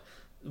what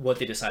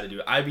they decide to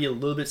do. I'd be a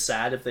little bit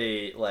sad if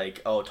they,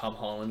 like, Tom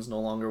Holland's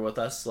no longer with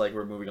us, like,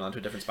 we're moving on to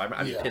a different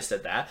Spider-Man. I'd be pissed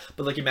at that.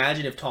 But, like,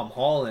 imagine if Tom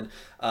Holland,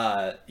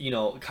 kind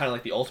of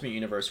like the Ultimate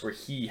Universe, where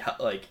he,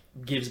 like,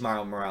 gives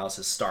Miles Morales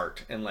his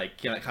start, and, like,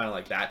 kind of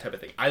like that type of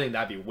thing. I think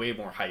that'd be way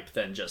more hype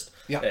than just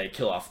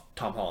kill off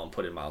Tom Holland,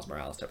 put in Miles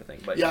Morales type of thing.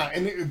 But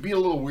and it would be a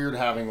little weird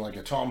having, like,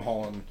 a Tom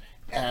Holland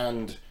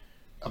and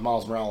a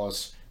Miles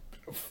Morales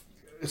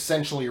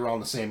essentially around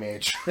the same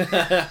age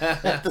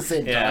at the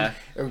same time.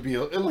 It'll be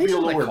a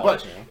little weird,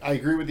 but I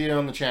agree with you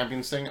on the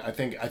Champions thing. I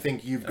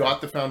think you've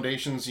got the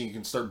foundations, and you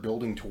can start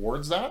building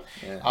towards that.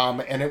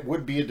 And it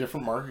would be a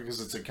different market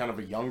because it's a kind of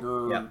a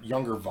younger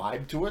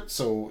vibe to it.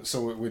 So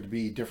it would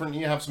be different.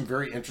 You have some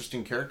very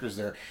interesting characters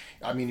there.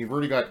 I mean, you've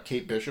already got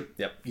Kate Bishop.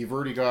 You've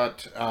already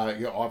got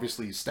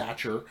obviously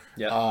Stature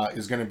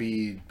is going to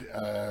be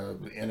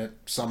in it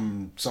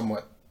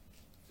somewhat.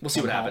 We'll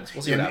see what happens.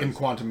 In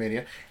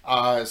Quantumania.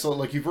 So,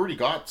 like, you've already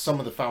got some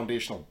of the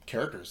foundational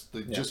characters.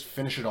 Just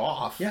finish it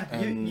off.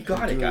 And you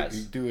got it,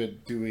 guys. Do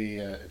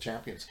a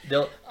Champions.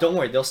 Don't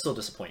worry, they'll still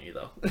disappoint you,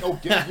 though.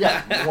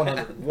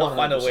 100%. They'll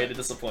find a way to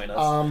disappoint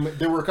us.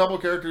 There were a couple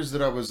of characters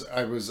that I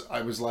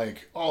was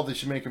like, oh, they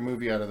should make a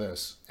movie out of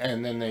this,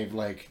 and then they've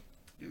like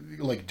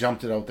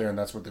jumped it out there, and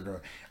that's what they're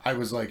doing. I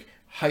was like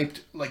hyped,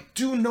 like,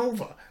 do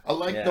Nova. I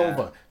like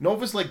Nova.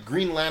 Nova's like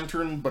Green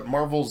Lantern, but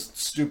Marvel's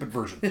stupid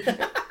version.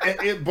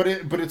 But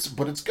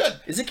it's good.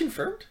 Is it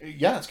confirmed?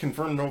 Yeah, it's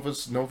confirmed.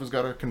 Nova's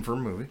got a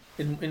confirmed movie.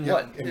 In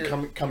what?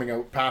 Coming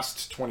out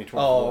past 2024.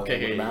 Oh, okay. I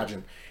would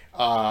imagine.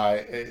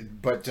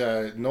 But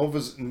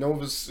Nova's.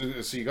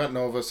 So you got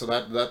Nova. So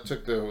that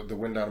took the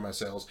wind out of my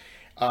sails.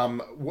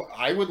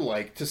 I would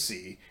like to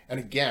see, and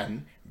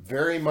again,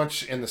 very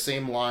much in the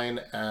same line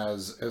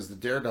as the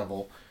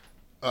Daredevil.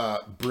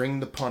 Bring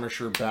the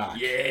Punisher back,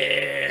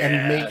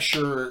 and make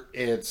sure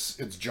it's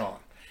John.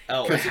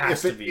 Oh, it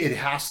has to be. It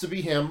has to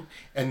be him,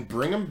 and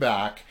bring him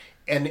back,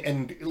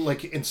 and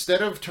like,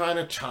 instead of trying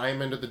to tie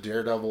him into the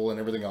Daredevil and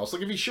everything else,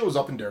 like, if he shows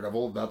up in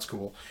Daredevil, that's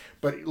cool,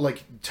 but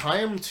like, tie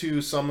him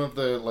to some of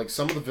the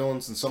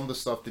villains and some of the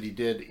stuff that he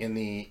did in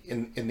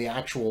the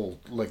actual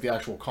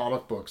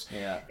comic books.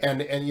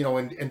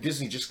 And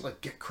Disney just,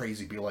 like, get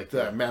crazy, be like,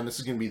 man, this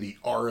is gonna be the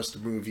R-est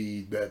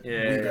movie that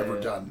we've ever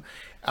done.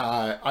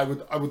 I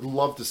would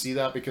love to see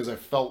that, because I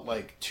felt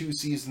like 2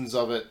 seasons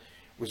of it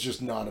was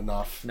just not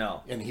enough.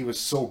 No. And he was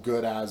so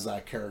good as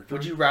that character.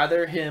 Would you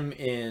rather him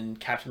in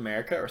Captain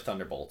America or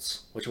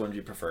Thunderbolts? Which one do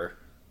you prefer?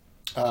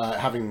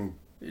 Having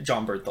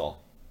John Bernthal.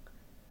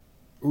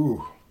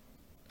 Ooh.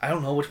 I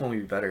don't know which one would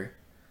be better.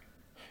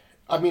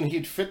 I mean,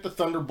 he'd fit the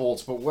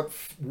Thunderbolts, but what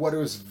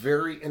was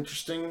very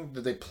interesting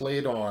that they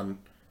played on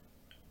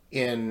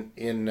in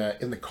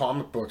the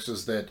comic books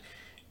is that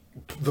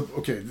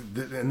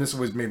and this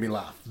always made me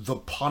laugh. The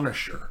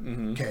Punisher,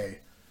 okay,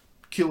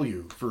 kill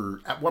you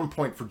at one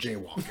point for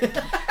jaywalking.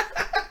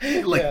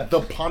 Like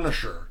the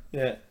Punisher.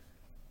 Yeah.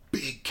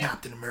 Big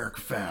Captain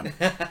America fan.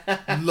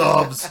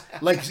 Loves,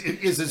 like,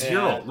 is his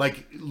hero.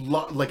 Like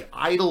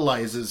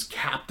idolizes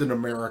Captain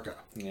America.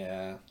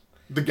 Yeah.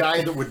 The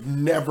guy that would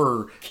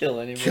never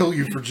kill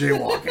you for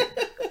jaywalking.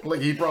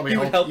 Like, he'd probably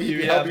help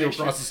you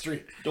across the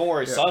street. Don't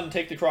worry, son,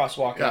 take the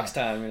crosswalk next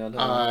time. You know.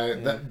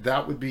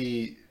 That would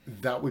be.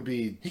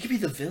 He could be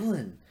the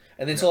villain.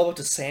 And then it's all up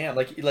to Sam.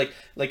 Like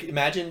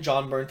imagine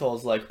John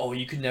Bernthal's like, oh,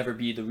 you could never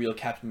be the real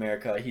Captain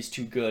America. He's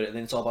too good. And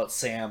then it's all about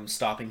Sam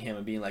stopping him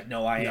and being like,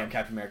 no, I am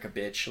Captain America,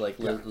 bitch. Like,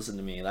 listen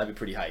to me. That'd be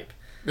pretty hype.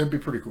 It'd be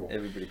pretty cool.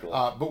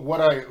 But what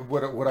I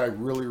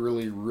really,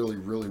 really, really,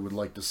 really would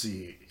like to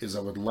see is I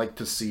would like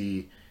to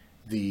see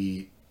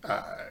the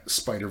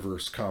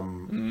Spider-Verse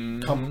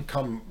come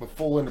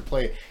full into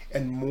play,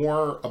 and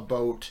more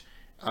about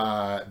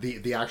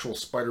the actual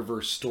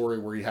Spider-Verse story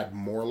where you had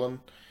Morlun.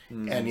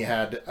 And you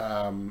had,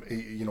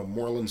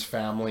 Morlan's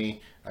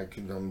family.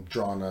 I'm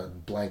drawing a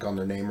blank on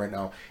their name right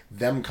now.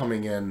 Them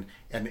coming in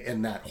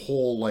and that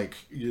whole, like,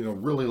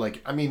 really,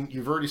 like, I mean,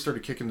 you've already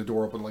started kicking the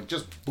door open. Like,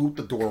 just boot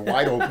the door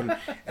wide open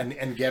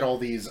and get all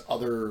these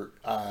other,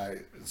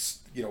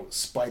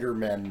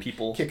 Spider-Men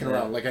people kicking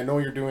around. Like, I know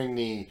you're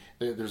doing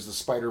there's the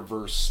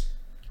Spider-Verse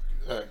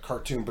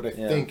cartoon, but I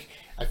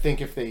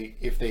think if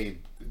they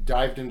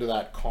dived into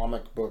that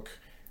comic book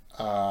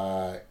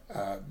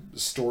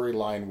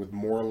storyline with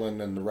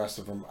Morlun and the rest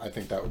of them, I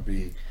think that would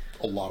be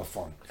a lot of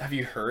fun. Have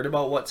you heard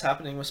about what's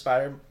happening with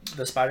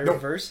the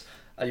Spider-Verse?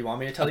 You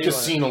want me to tell you? I've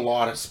just seen a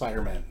lot of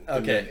Spider-Man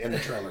in the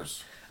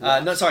trailers.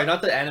 No, sorry,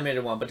 not the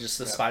animated one, but just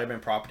the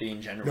Spider-Man property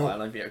in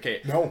general.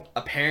 No.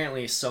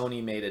 Apparently,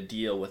 Sony made a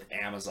deal with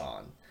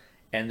Amazon,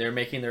 and they're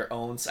making their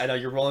own. I know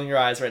you're rolling your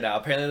eyes right now.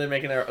 Apparently, they're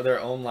making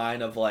their own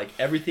line of like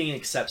everything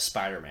except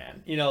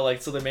Spider-Man.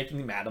 So they're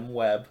making Madam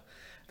Web.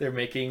 They're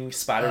making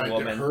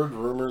Spider-Woman. I heard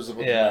rumors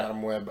about the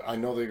Madam Web. I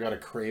know they got a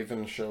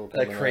Kraven show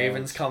coming out.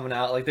 Kraven's coming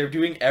out. Like, they're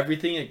doing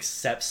everything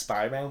except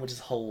Spider-Man, which is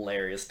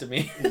hilarious to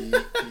me.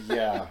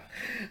 Yeah.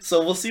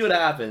 So we'll see what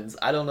happens.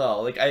 I don't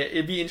know. Like,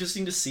 it'd be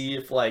interesting to see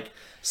if, like,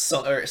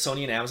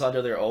 Sony and Amazon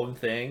do their own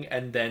thing,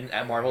 and then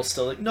at Marvel's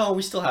still like, no,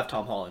 we still have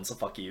Tom Holland, so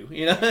fuck you.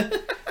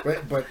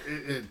 But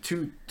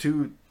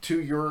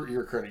to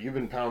your credit, you've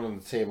been pounding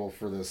the table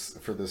for this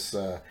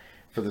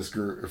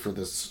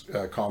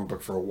comic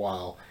book for a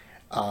while.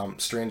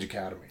 Strange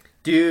Academy.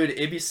 Dude,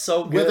 it'd be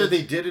so good. Whether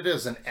they did it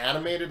as an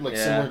animated, like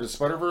similar to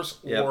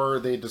Spider-Verse,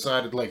 or they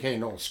decided like, hey,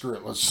 no, screw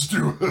it, let's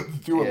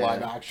just do a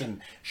live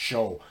action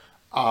show.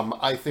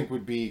 I think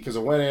would be, because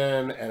I went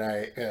in and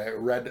I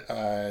read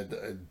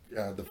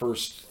the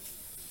first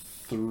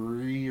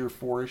 3 or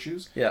 4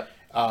 issues. Yeah.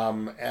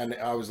 And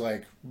I was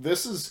like,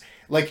 this is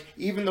like,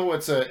 even though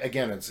it's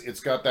it's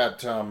got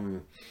that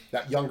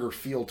younger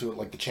feel to it,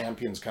 like the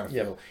Champions kind of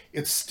feel,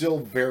 it's still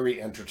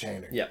very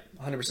entertaining. Yeah,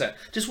 100%.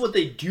 Just what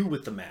they do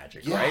with the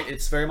magic, right?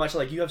 It's very much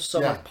like you have so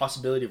much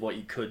possibility of what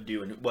you could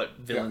do and what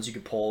villains you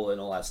could pull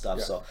and all that stuff.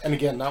 So, and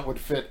again, that would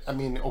fit. I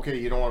mean, okay,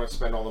 you don't want to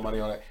spend all the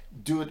money on it.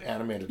 Do it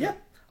animated. Yeah.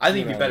 I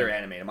think it'd be better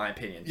animated, in my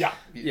opinion. But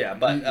yeah,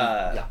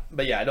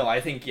 no, I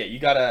think you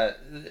gotta.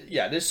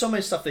 Yeah, there's so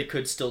much stuff they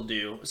could still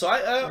do. So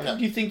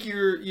do you think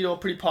you're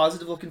pretty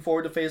positive looking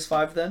forward to Phase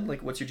 5 then?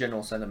 Like, what's your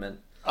general sentiment?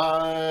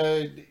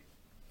 Talk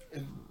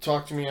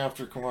to me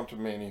after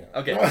Quantumania.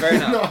 Okay, fair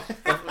enough.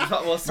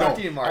 We'll start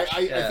to you in March.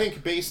 I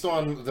think based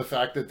on the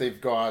fact that they've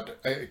got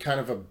kind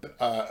of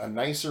a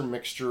nicer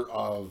mixture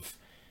of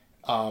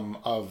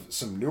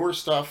some newer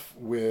stuff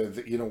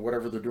with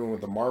whatever they're doing with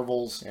the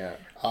Marvels. Yeah.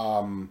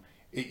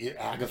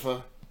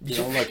 Agatha,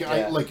 like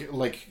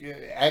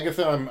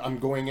Agatha, I'm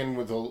going in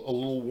with a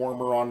little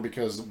warmer on,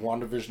 because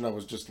WandaVision I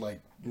was just like,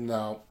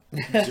 no,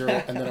 0,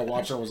 and then I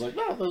watched it, I was like,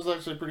 no, that was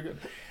actually pretty good.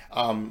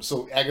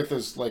 So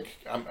Agatha's like,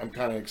 I'm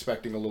kind of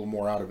expecting a little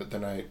more out of it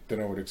than I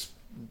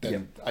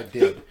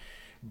did,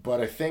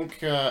 but I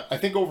think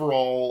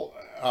overall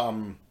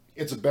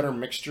it's a better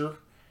mixture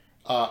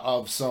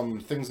of some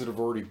things that have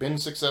already been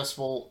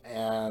successful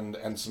and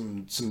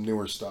some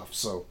newer stuff.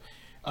 So.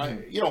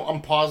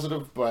 I'm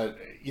positive, but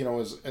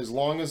as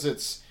long as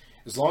it's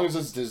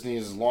Disney,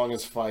 as long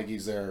as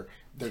Feige's there,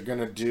 they're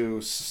gonna do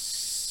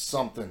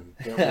something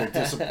that will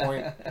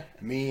disappoint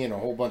me and a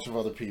whole bunch of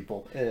other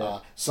people.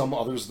 Some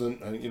others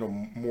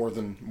than more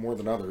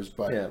than others,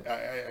 but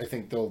I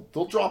think they'll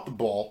drop the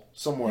ball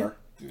somewhere,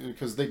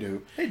 because they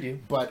do. They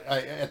do. But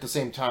at the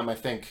same time, I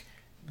think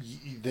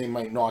they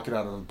might knock it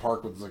out of the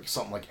park with like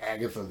something like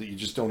Agatha that you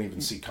just don't even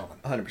see coming.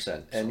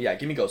 100%. And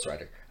give me Ghost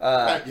Rider.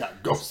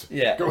 Ghost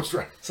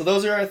Rider. So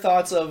those are our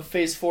thoughts of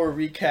Phase 4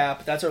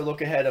 recap. That's our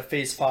look ahead of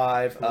Phase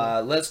 5.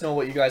 Let us know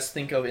what you guys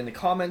think of in the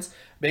comments.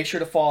 Make sure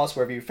to follow us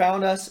wherever you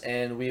found us,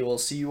 and we will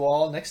see you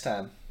all next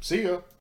time. See ya.